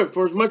saith the Lord,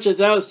 for as much as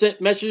thou hast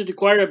sent messengers to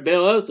inquire of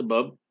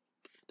Beelzebub,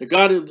 the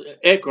god of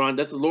Ekron,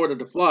 that's the lord of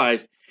the flies,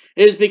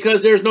 it is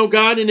because there's no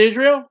God in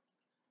Israel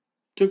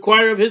to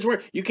inquire of his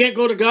word. You can't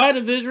go to God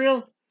of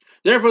Israel.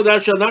 Therefore thou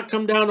shalt not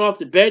come down off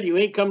the bed. You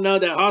ain't come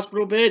down that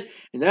hospital bed,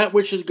 and that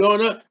which is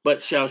going up,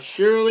 but shall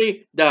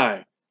surely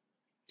die.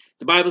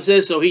 The Bible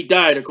says, so he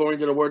died according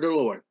to the word of the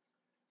Lord.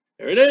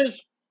 There it is.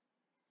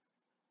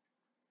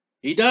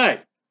 He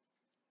died.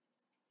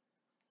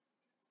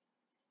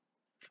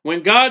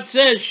 When God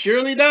says,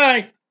 surely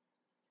die,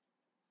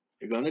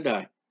 you're going to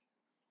die.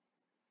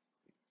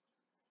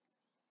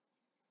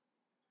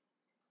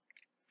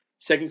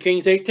 2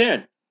 Kings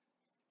 8:10.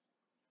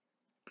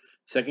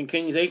 2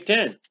 Kings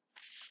 8:10.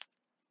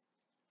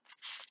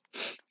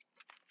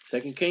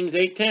 2 Kings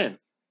 8:10.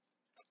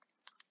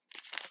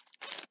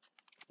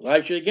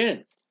 Elijah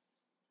again.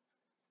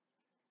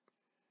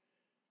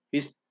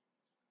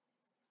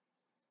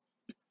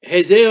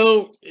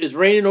 Hazael is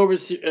reigning over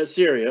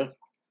Syria,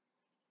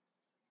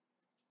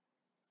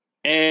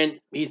 and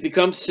he's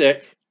become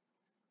sick,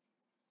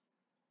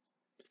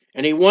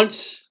 and he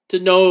wants to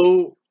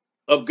know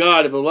of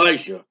God, of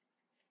Elijah,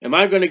 am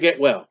I going to get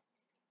well?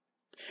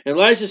 And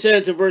Elijah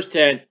said to verse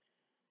 10,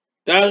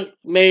 thou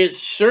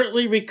mayest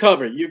certainly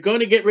recover. You're going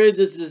to get rid of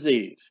this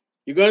disease.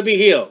 You're going to be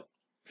healed.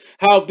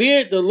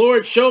 Howbeit the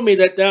Lord show me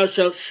that thou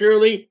shalt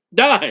surely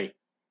die.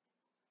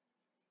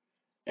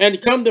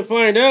 And come to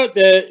find out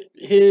that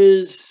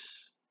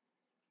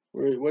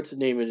what's the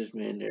name of this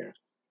man there?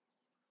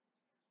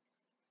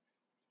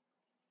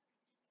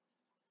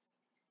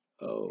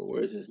 Oh,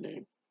 where's his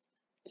name?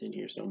 It's in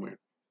here somewhere.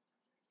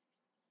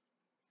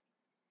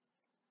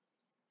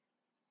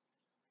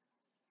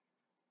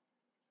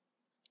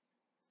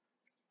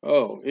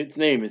 Oh, its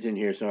name is in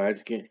here, so I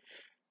just can't.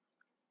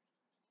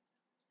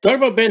 Talk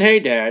about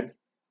Ben-Hadad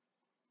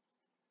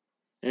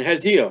and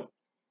Hazael. I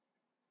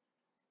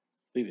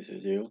believe it's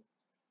Hazael.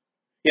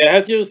 Yeah,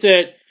 Hazael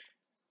said,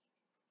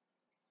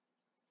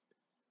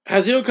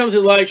 Hazael comes to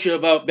Elisha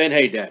about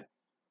Ben-Hadad.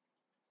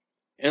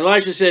 And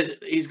Elisha says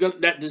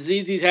that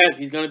disease he has,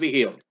 he's going to be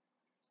healed.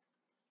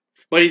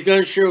 But he's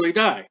going to surely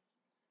die.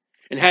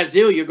 And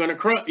Hazael, you're going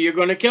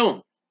to kill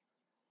him.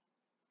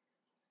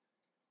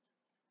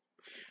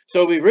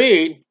 So we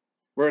read,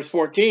 verse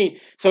 14,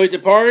 so he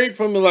departed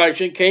from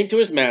Elisha and came to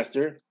his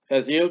master.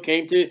 Hazael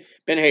came to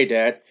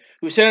Ben-Hadad,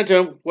 who said unto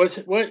him,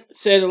 what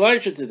said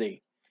Elisha to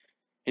thee?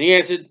 And he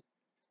answered,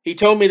 he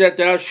told me that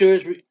thou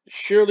shouldst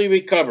surely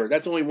recover.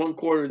 That's only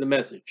 1/4 of the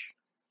message.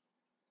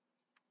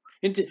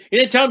 He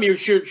didn't tell him you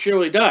should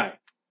surely die.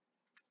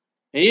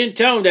 And he didn't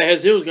tell him that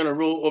Hazael was going to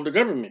rule over the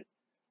government.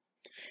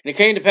 And it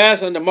came to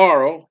pass on the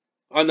morrow,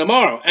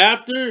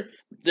 after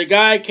the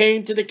guy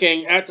came to the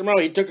king, after the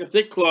morrow, he took a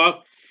thick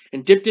cloth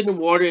and dipped it in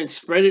water and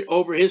spread it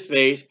over his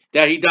face,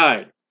 that he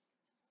died.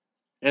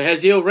 And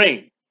Hazael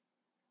reigned.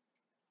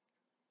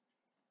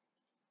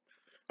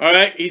 All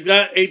right, he's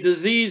got a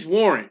disease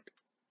warrant.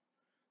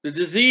 The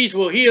disease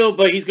will heal,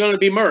 but he's going to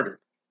be murdered.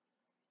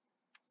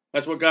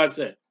 That's what God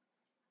said.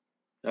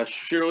 Thou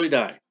surely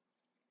die.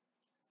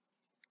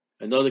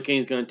 Another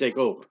king's going to take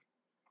over.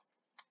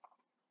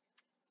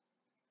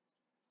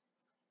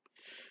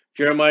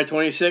 Jeremiah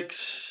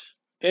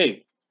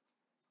 26:8.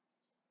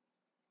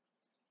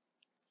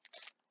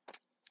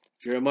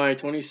 Jeremiah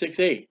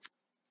 26:8.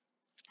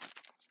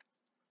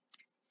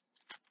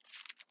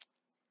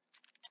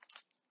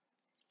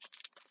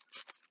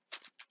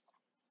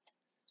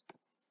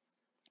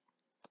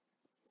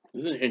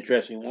 This is an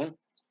interesting one.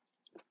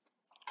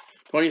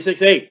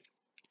 26:8.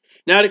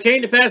 Now it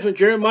came to pass when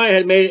Jeremiah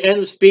had made an end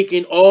of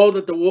speaking all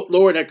that the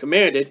Lord had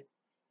commanded,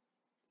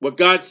 what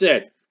God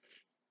said,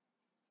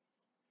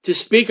 to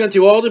speak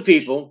unto all the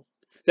people,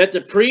 that the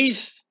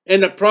priests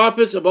and the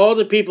prophets of all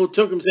the people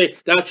took him, saying,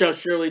 thou shalt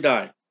surely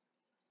die.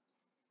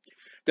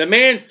 The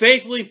man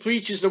faithfully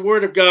preaches the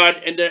word of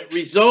God, and the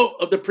result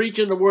of the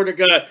preaching of the word of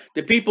God,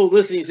 the people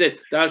listening said,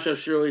 thou shalt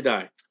surely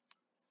die.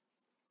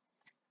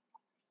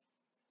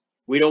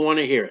 We don't want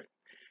to hear it.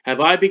 Have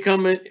I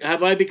become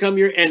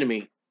your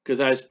enemy because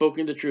I have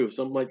spoken the truth?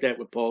 Something like that,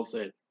 what Paul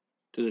said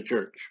to the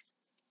church.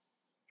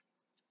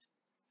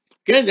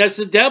 Again, that's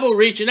the devil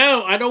reaching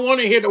out. I don't want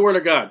to hear the word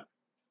of God.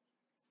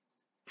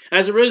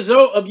 As a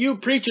result of you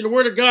preaching the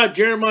word of God,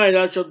 Jeremiah,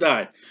 thou shalt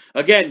die.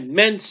 Again,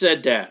 men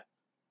said that.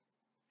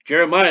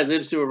 Jeremiah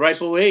lives to a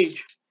ripe old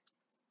age.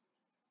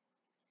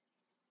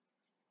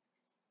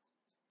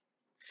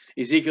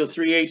 Ezekiel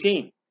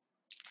 3:18.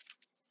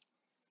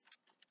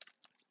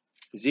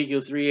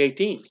 Ezekiel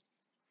 3:18.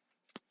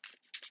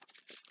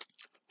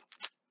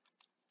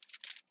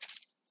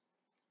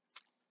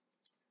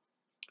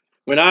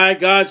 When I,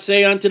 God,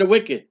 say unto the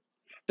wicked,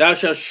 thou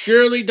shalt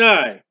surely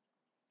die,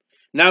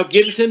 now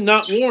giveth him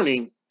not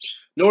warning,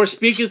 nor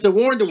speaketh to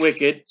warn the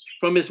wicked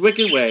from his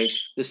wicked way,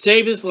 to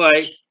save his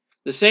life,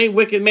 the same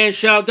wicked man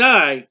shall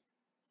die,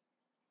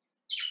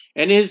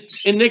 and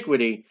his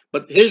iniquity,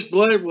 but his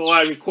blood will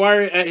I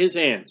require at his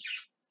hand.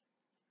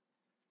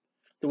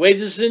 The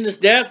wages of sin is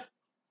death.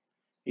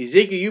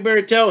 Ezekiel, you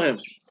better tell him.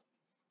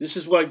 This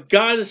is what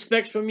God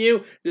expects from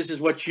you. This is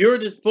what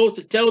you're supposed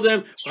to tell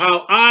them,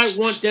 how I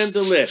want them to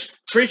live.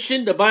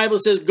 Christian, the Bible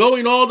says, go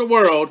in all the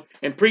world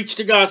and preach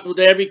the gospel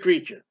to every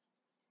creature.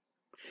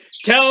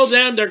 Tell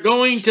them they're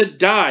going to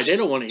die. They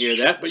don't want to hear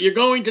that, but you're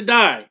going to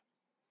die.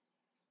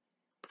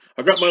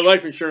 I've got my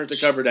life insurance to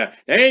cover that.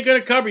 They ain't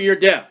going to cover your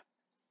death.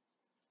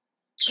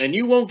 And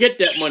you won't get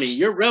that money.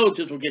 Your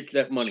relatives will get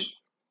that money.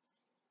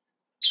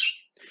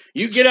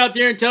 You get out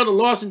there and tell the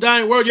lost and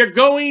dying world, you're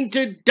going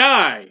to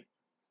die.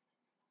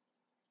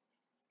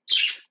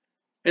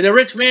 And the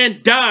rich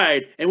man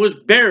died and was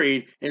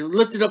buried and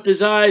lifted up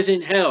his eyes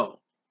in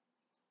hell.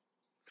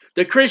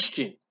 The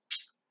Christian,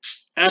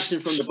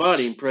 absent from the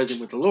body and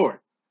present with the Lord.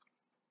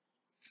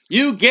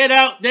 You get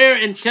out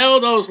there and tell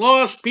those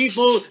lost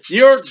people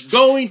you're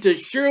going to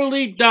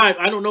surely die.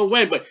 I don't know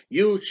when, but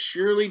you'll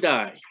surely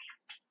die.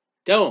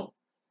 Tell them.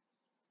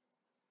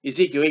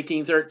 Ezekiel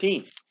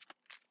 18:13.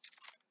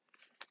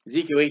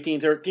 Ezekiel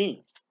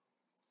 18:13.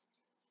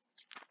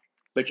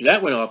 Bet you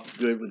that went off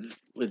good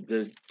with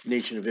the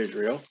nation of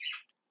Israel.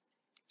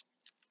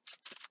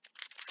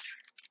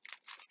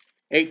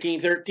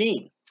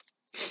 18:13.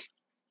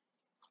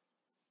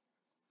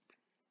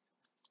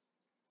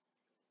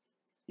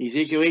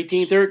 Ezekiel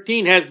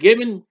 18:13 has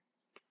given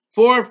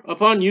forth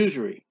upon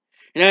usury,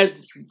 and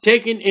has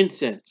taken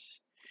incense.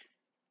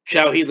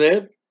 Shall he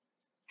live?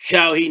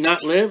 Shall he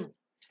not live?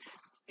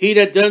 He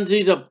that does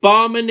these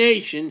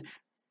abominations,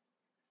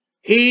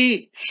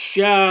 he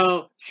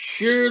shall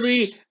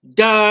surely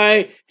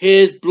die.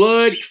 His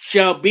blood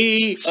shall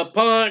be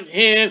upon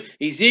him.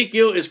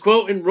 Ezekiel is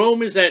quoting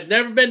Romans that had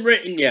never been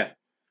written yet.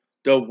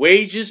 The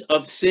wages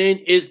of sin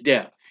is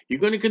death. You're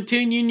going to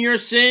continue in your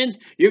sins.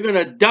 You're going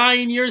to die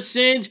in your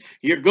sins.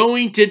 You're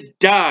going to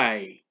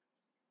die.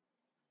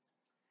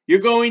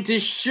 You're going to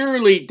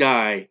surely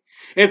die.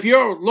 If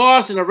you're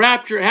lost and a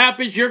rapture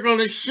happens, you're going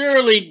to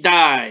surely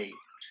die.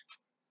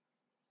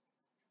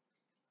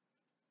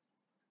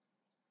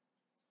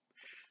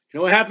 You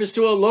know what happens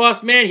to a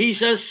lost man? He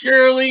shall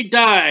surely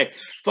die.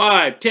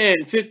 5,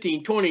 10,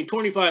 15, 20,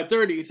 25,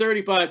 30,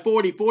 35,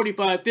 40,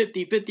 45,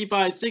 50,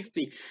 55,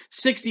 60,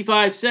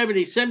 65,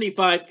 70,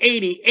 75,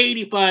 80,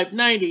 85,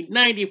 90,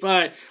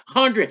 95,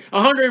 100,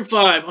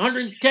 105,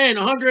 110,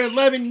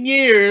 111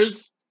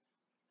 years.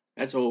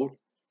 That's old.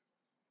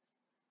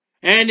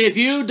 And if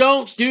you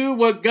don't do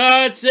what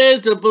God says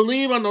to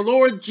believe on the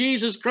Lord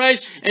Jesus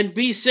Christ and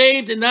be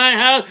saved in thy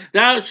house,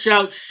 thou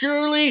shalt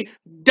surely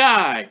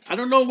die. I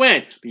don't know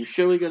when, but you're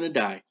surely going to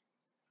die.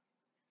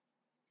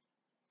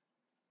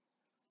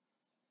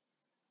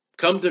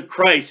 Come to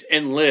Christ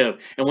and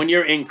live. And when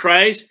you're in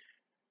Christ,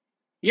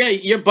 yeah,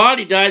 your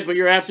body dies, but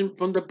you're absent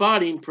from the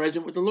body and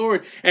present with the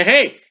Lord. And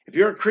hey, if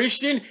you're a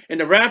Christian and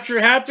the rapture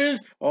happens,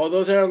 all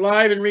those that are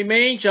alive and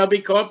remain shall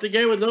be caught up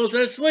together with those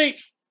that sleep.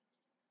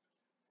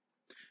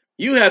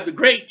 You have the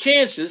great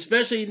chances,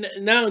 especially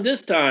now in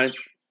this time,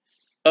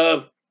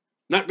 of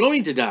not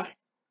going to die.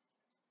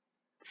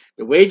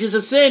 The wages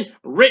of sin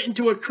written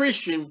to a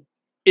Christian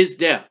is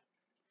death.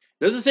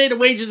 It doesn't say the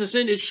wages of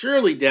sin is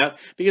surely death,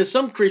 because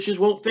some Christians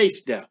won't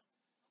face death.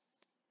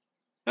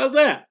 How's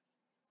that?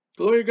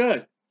 Glory to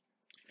God.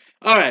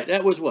 All right,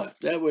 that was what?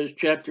 That was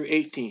chapter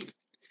 18.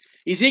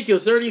 Ezekiel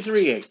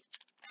 33:8.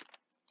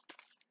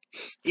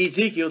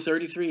 Ezekiel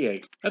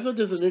 33:8. I thought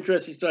this was an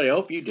interesting study. I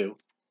hope you do.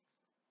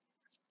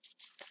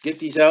 Get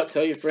these out,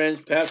 tell your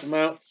friends, pass them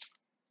out.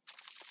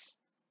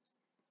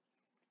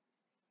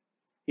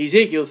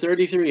 Ezekiel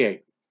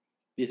 33:8.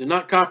 These are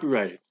not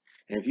copyrighted.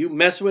 And if you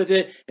mess with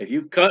it, if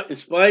you cut and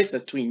splice,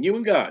 that's between you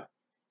and God.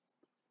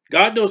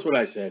 God knows what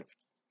I said.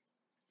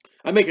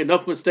 I make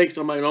enough mistakes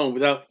on my own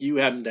without you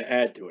having to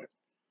add to it.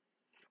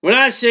 When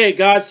I say,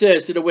 God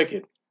says to the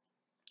wicked,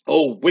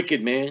 O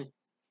wicked man,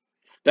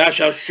 thou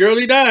shalt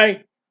surely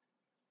die.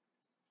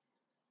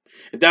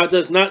 If thou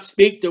dost not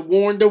speak to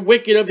warn the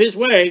wicked of his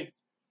way,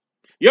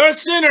 You're a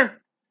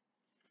sinner.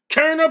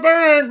 Turn or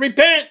burn.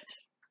 Repent.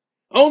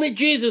 Only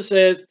Jesus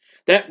says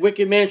that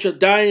wicked man shall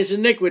die in his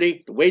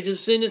iniquity. The wages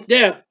of sin is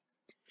death.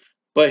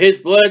 But his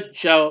blood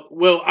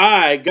will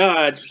I,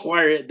 God,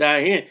 require at thy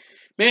hand.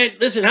 Man,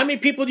 listen, how many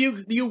people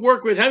do you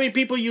work with? How many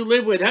people you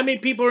live with? How many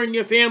people are in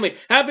your family?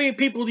 How many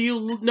people do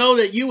you know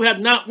that you have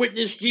not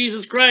witnessed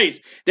Jesus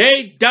Christ?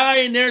 They die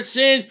in their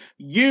sins.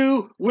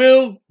 You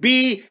will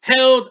be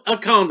held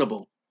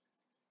accountable.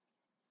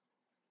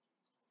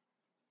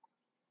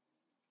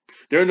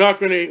 They're not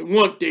going to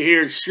want to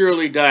hear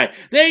Shirley die.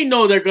 They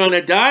know they're going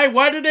to die.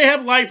 Why do they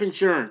have life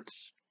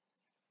insurance?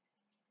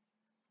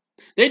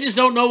 They just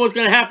don't know what's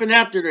going to happen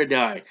after they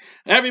die.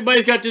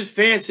 Everybody's got this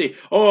fancy,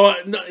 oh,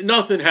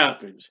 nothing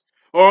happens.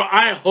 Or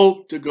I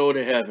hope to go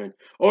to heaven.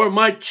 Or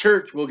my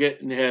church will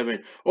get in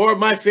heaven. Or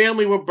my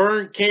family will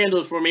burn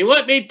candles for me.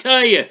 Let me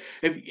tell you,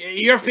 if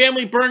your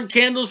family burned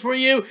candles for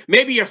you,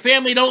 maybe your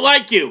family don't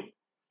like you.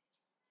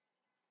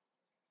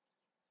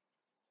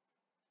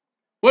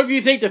 What if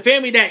you think the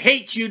family that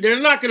hates you, they're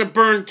not going to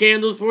burn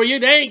candles for you?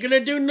 They ain't going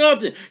to do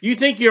nothing. You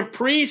think your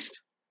priest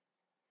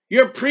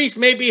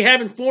may be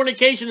having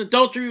fornication,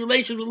 adultery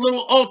relations with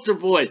little altar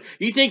boys.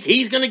 You think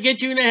he's going to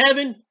get you into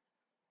heaven?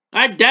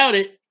 I doubt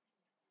it.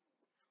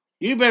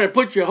 You better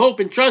put your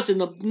hope and trust in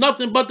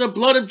nothing but the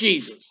blood of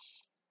Jesus.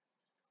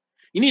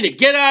 You need to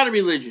get out of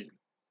religion.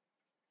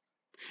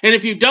 And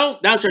if you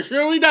don't, thou shalt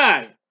surely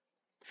die.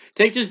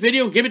 Take this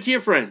video and give it to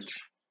your friends.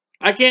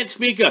 I can't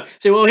speak up.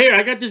 Say, well, here,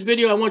 I got this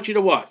video I want you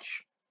to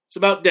watch. It's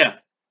about death.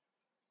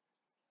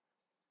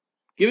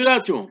 Give it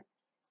out to them.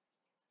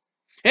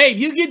 Hey, if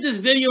you get this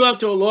video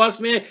out to a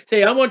lost man,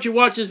 say, I want you to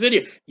watch this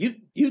video.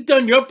 You've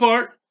done your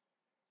part.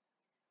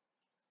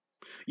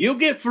 You'll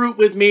get fruit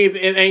with me if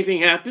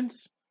anything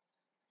happens.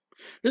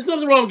 There's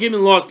nothing wrong with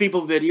giving lost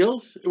people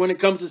videos when it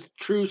comes to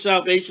true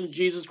salvation,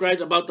 Jesus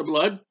Christ, about the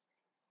blood.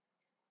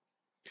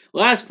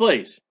 Last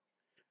place.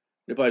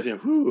 Everybody's saying,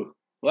 whew,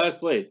 last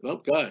place. Oh,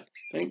 God.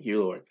 Thank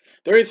you, Lord.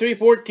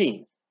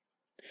 33:14.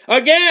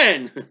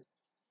 Again,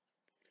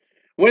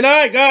 when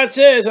God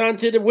says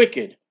unto the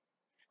wicked,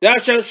 thou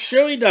shalt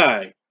surely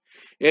die,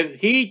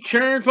 if he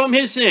turn from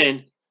his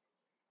sin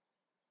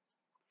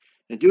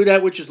and do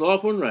that which is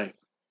lawful and right.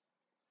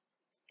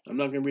 I'm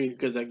not going to read it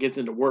because that gets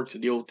into works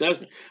of the Old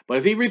Testament. But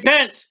if he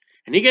repents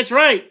and he gets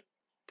right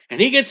and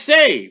he gets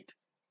saved,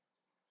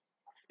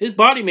 his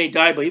body may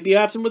die, but he'll be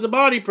absent with the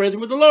body,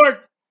 present with the Lord.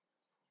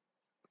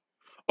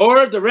 Or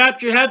if the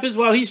rapture happens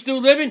while he's still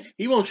living,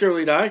 he won't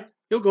surely die.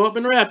 He'll go up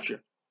in the rapture.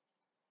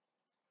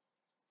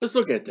 Let's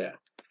look at that.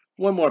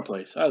 One more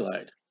place. I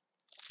lied.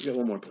 We got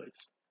one more place.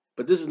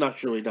 But this is not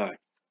surely die.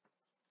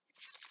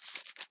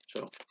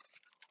 So,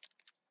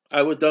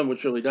 I was done with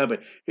surely die,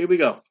 but here we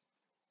go.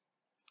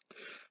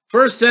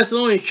 1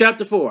 Thessalonians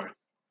chapter 4,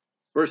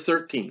 verse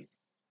 13.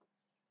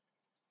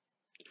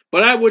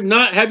 But I would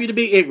not have you to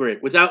be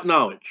ignorant without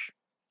knowledge.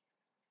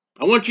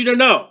 I want you to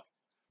know,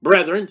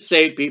 brethren,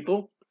 saved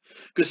people,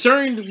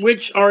 concerning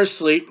which are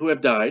asleep, who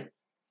have died,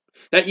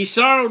 that ye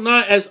sorrow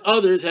not as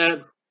others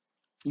have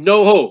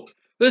no hope.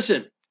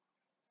 Listen,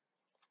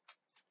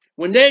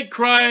 when they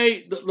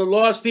cry, the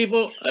lost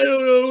people, I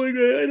don't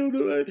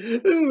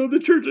know the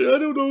church, I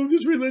don't know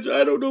this religion,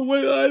 I don't know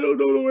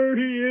where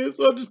he is,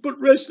 so I'll just put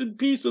rest in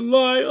peace and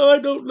lie. I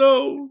don't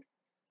know.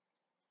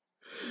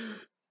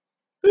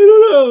 I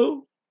don't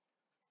know.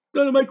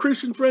 None of my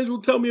Christian friends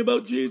will tell me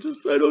about Jesus.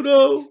 I don't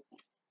know.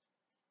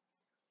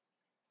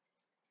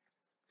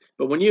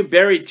 But when you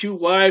buried two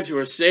wives who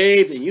are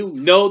saved and you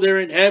know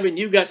they're in heaven,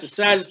 you got the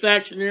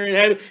satisfaction they're in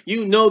heaven,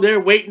 you know they're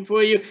waiting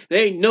for you.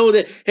 They know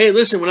that, hey,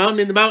 listen, when I'm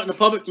out in the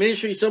public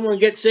ministry, someone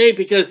gets saved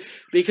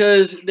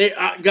because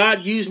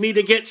God used me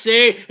to get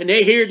saved, and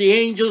they hear the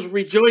angels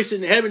rejoice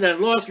in heaven that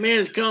a lost man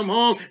has come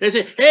home. They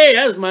say, hey,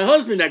 that was my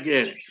husband that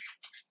did it.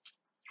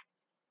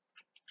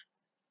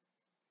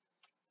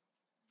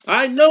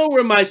 I know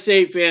where my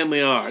saved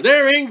family are.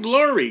 They're in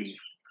glory.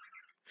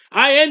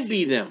 I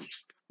envy them.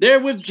 They're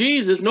with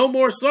Jesus, no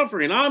more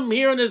suffering. I'm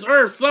here on this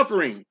earth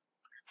suffering.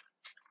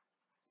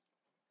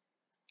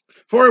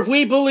 For if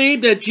we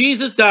believe that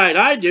Jesus died,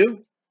 I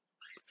do,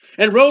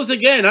 and rose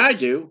again, I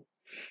do,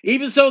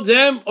 even so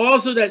them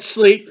also that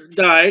sleep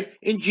died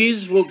in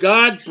Jesus will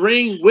God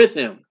bring with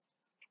him.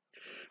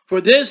 For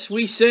this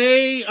we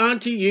say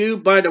unto you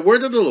by the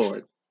word of the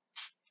Lord,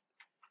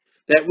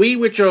 that we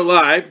which are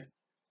alive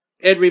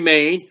and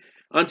remain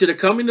unto the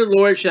coming of the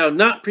Lord shall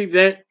not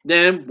prevent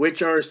them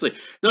which are asleep.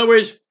 In other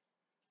words,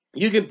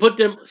 you can put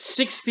them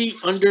 6 feet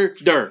under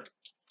dirt.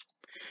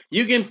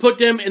 You can put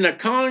them in a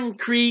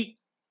concrete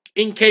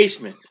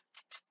encasement.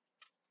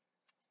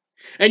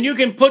 And you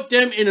can put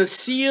them in a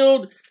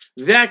sealed,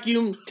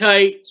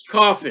 vacuum-tight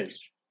coffin.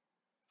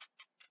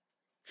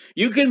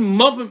 You can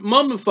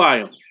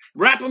mummify them,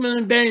 wrap them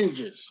in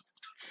bandages.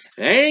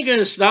 They ain't going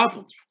to stop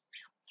them.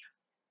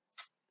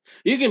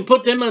 You can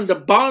put them on the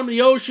bottom of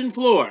the ocean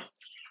floor.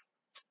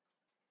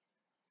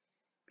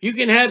 You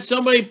can have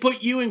somebody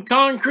put you in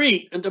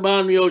concrete at the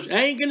bottom of the ocean.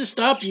 They ain't going to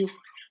stop you.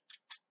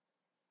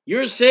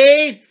 You're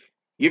saved.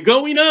 You're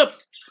going up.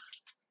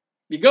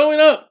 You're going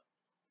up.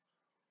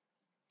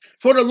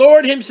 For the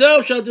Lord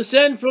himself shall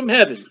descend from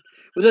heaven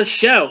with a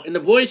shout and the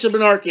voice of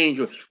an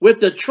archangel, with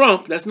the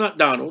trump, that's not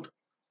Donald,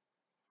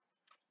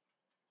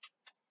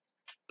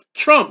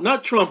 trump,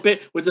 not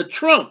trumpet, with the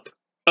trump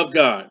of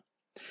God.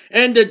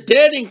 And the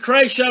dead in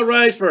Christ shall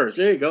rise first.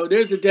 There you go.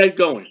 There's the dead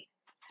going.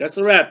 That's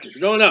the rapture.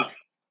 They're going up.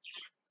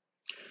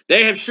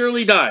 They have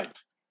surely died.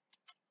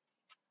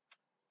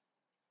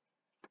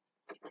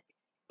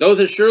 Those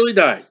have surely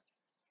died.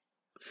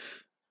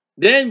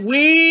 Then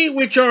we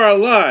which are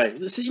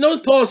alive. See, you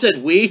notice Paul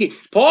said we.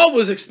 Paul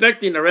was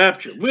expecting the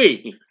rapture.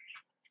 We.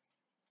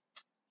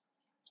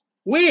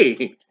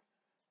 He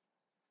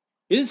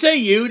didn't say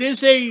you, didn't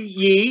say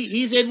ye.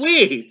 He said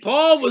we.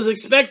 Paul was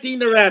expecting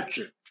the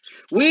rapture.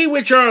 We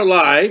which are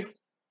alive,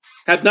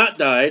 have not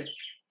died,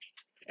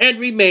 and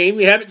remain,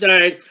 we haven't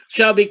died,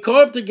 shall be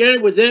caught up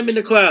together with them in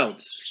the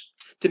clouds,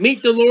 to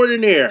meet the Lord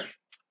in the air.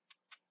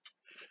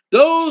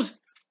 Those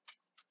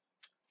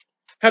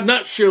have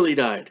not surely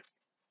died,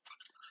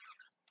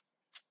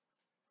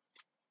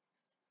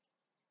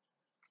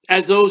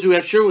 as those who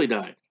have surely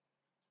died.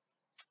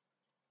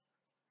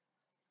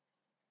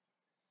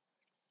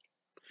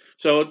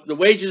 So the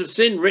wages of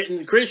sin written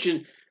in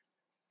Christian,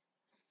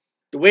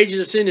 the wages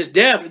of sin is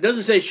death. It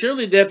doesn't say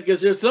surely death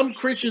because there's some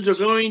Christians are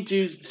going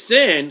to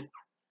sin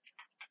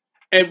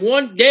and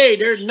one day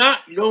they're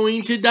not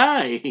going to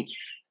die.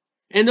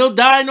 And they'll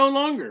die no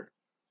longer.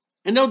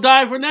 And they'll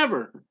die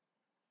forever.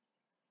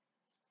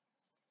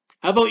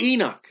 How about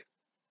Enoch?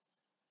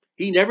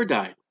 He never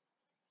died.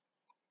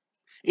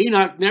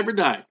 Enoch never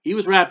died. He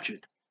was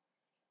raptured.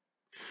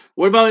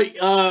 What about,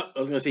 I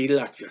was going to say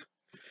Elijah.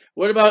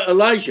 What about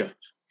Elijah?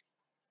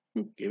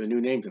 Gave a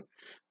new name to him.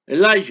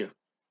 Elijah.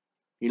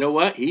 You know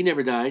what? He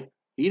never died.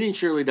 He didn't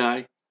surely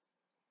die.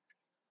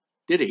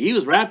 Did he? He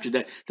was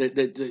raptured.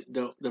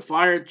 The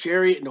fire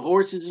chariot and the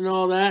horses and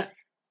all that.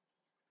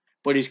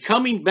 But he's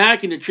coming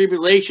back in the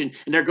tribulation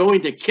and they're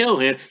going to kill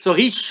him. So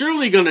he's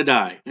surely going to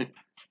die.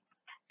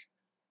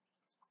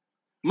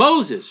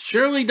 Moses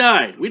surely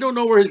died. We don't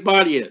know where his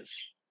body is.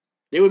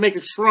 They would make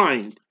a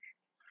shrine.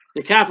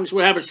 The Catholics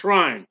would have a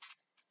shrine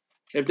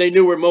if they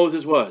knew where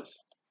Moses was.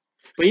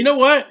 But you know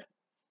what?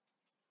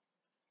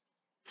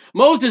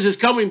 Moses is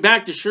coming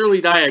back to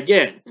surely die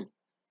again.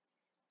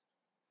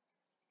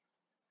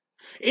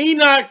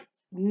 Enoch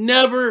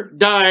never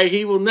died.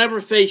 He will never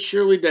face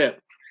surely death.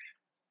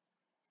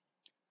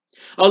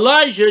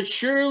 Elijah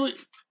surely...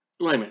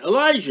 Wait a minute.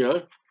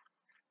 Elijah...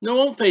 No,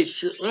 won't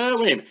face... wait a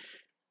minute.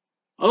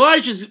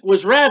 Elijah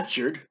was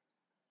raptured.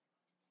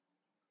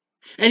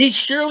 And he's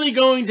surely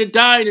going to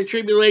die in the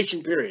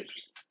tribulation period.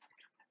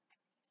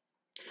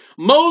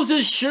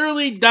 Moses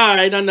surely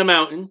died on the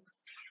mountain.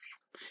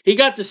 He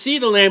got to see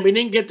the land, but he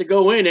didn't get to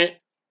go in it.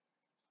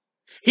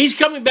 He's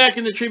coming back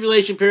in the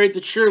tribulation period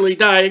to surely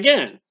die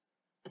again.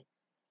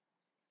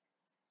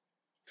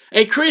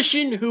 A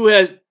Christian who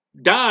has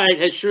died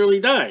has surely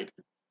died.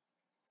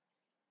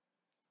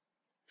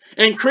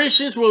 And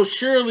Christians will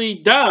surely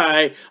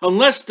die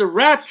unless the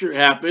rapture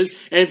happens.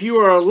 And if you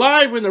are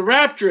alive when the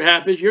rapture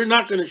happens, you're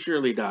not going to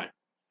surely die.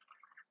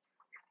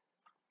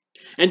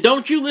 And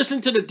don't you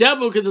listen to the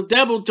devil, because the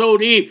devil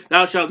told Eve,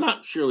 thou shalt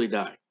not surely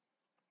die.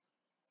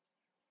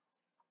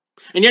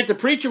 And yet the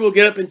preacher will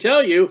get up and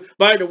tell you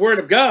by the word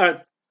of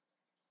God,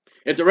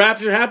 if the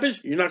rapture happens,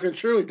 you're not going to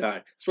surely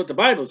die. That's what the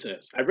Bible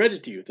says. I read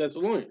it to you,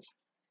 Thessalonians.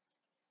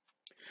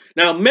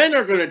 Now, men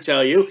are going to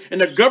tell you,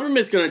 and the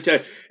government's going to tell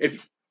you,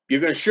 if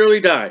you're going to surely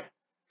die,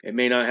 it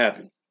may not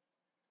happen.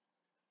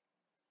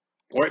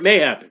 Or it may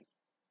happen.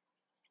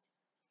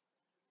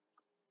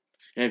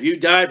 And if you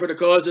die for the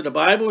cause of the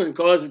Bible and the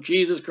cause of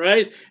Jesus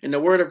Christ and the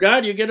Word of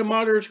God, you get a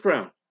martyr's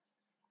crown.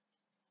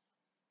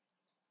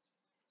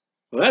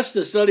 Well, that's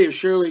the study of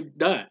surely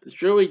die.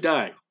 Surely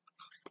die.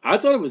 I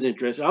thought it was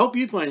interesting. I hope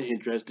you find it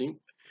interesting.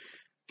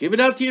 Give it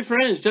out to your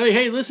friends. Tell you,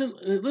 hey, listen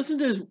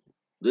to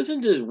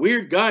this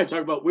weird guy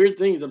talk about weird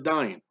things of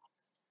dying.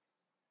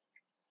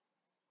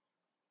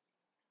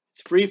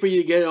 It's free for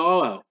you to get it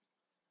all out.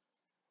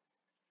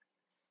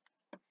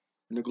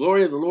 In the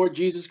glory of the Lord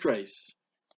Jesus Christ.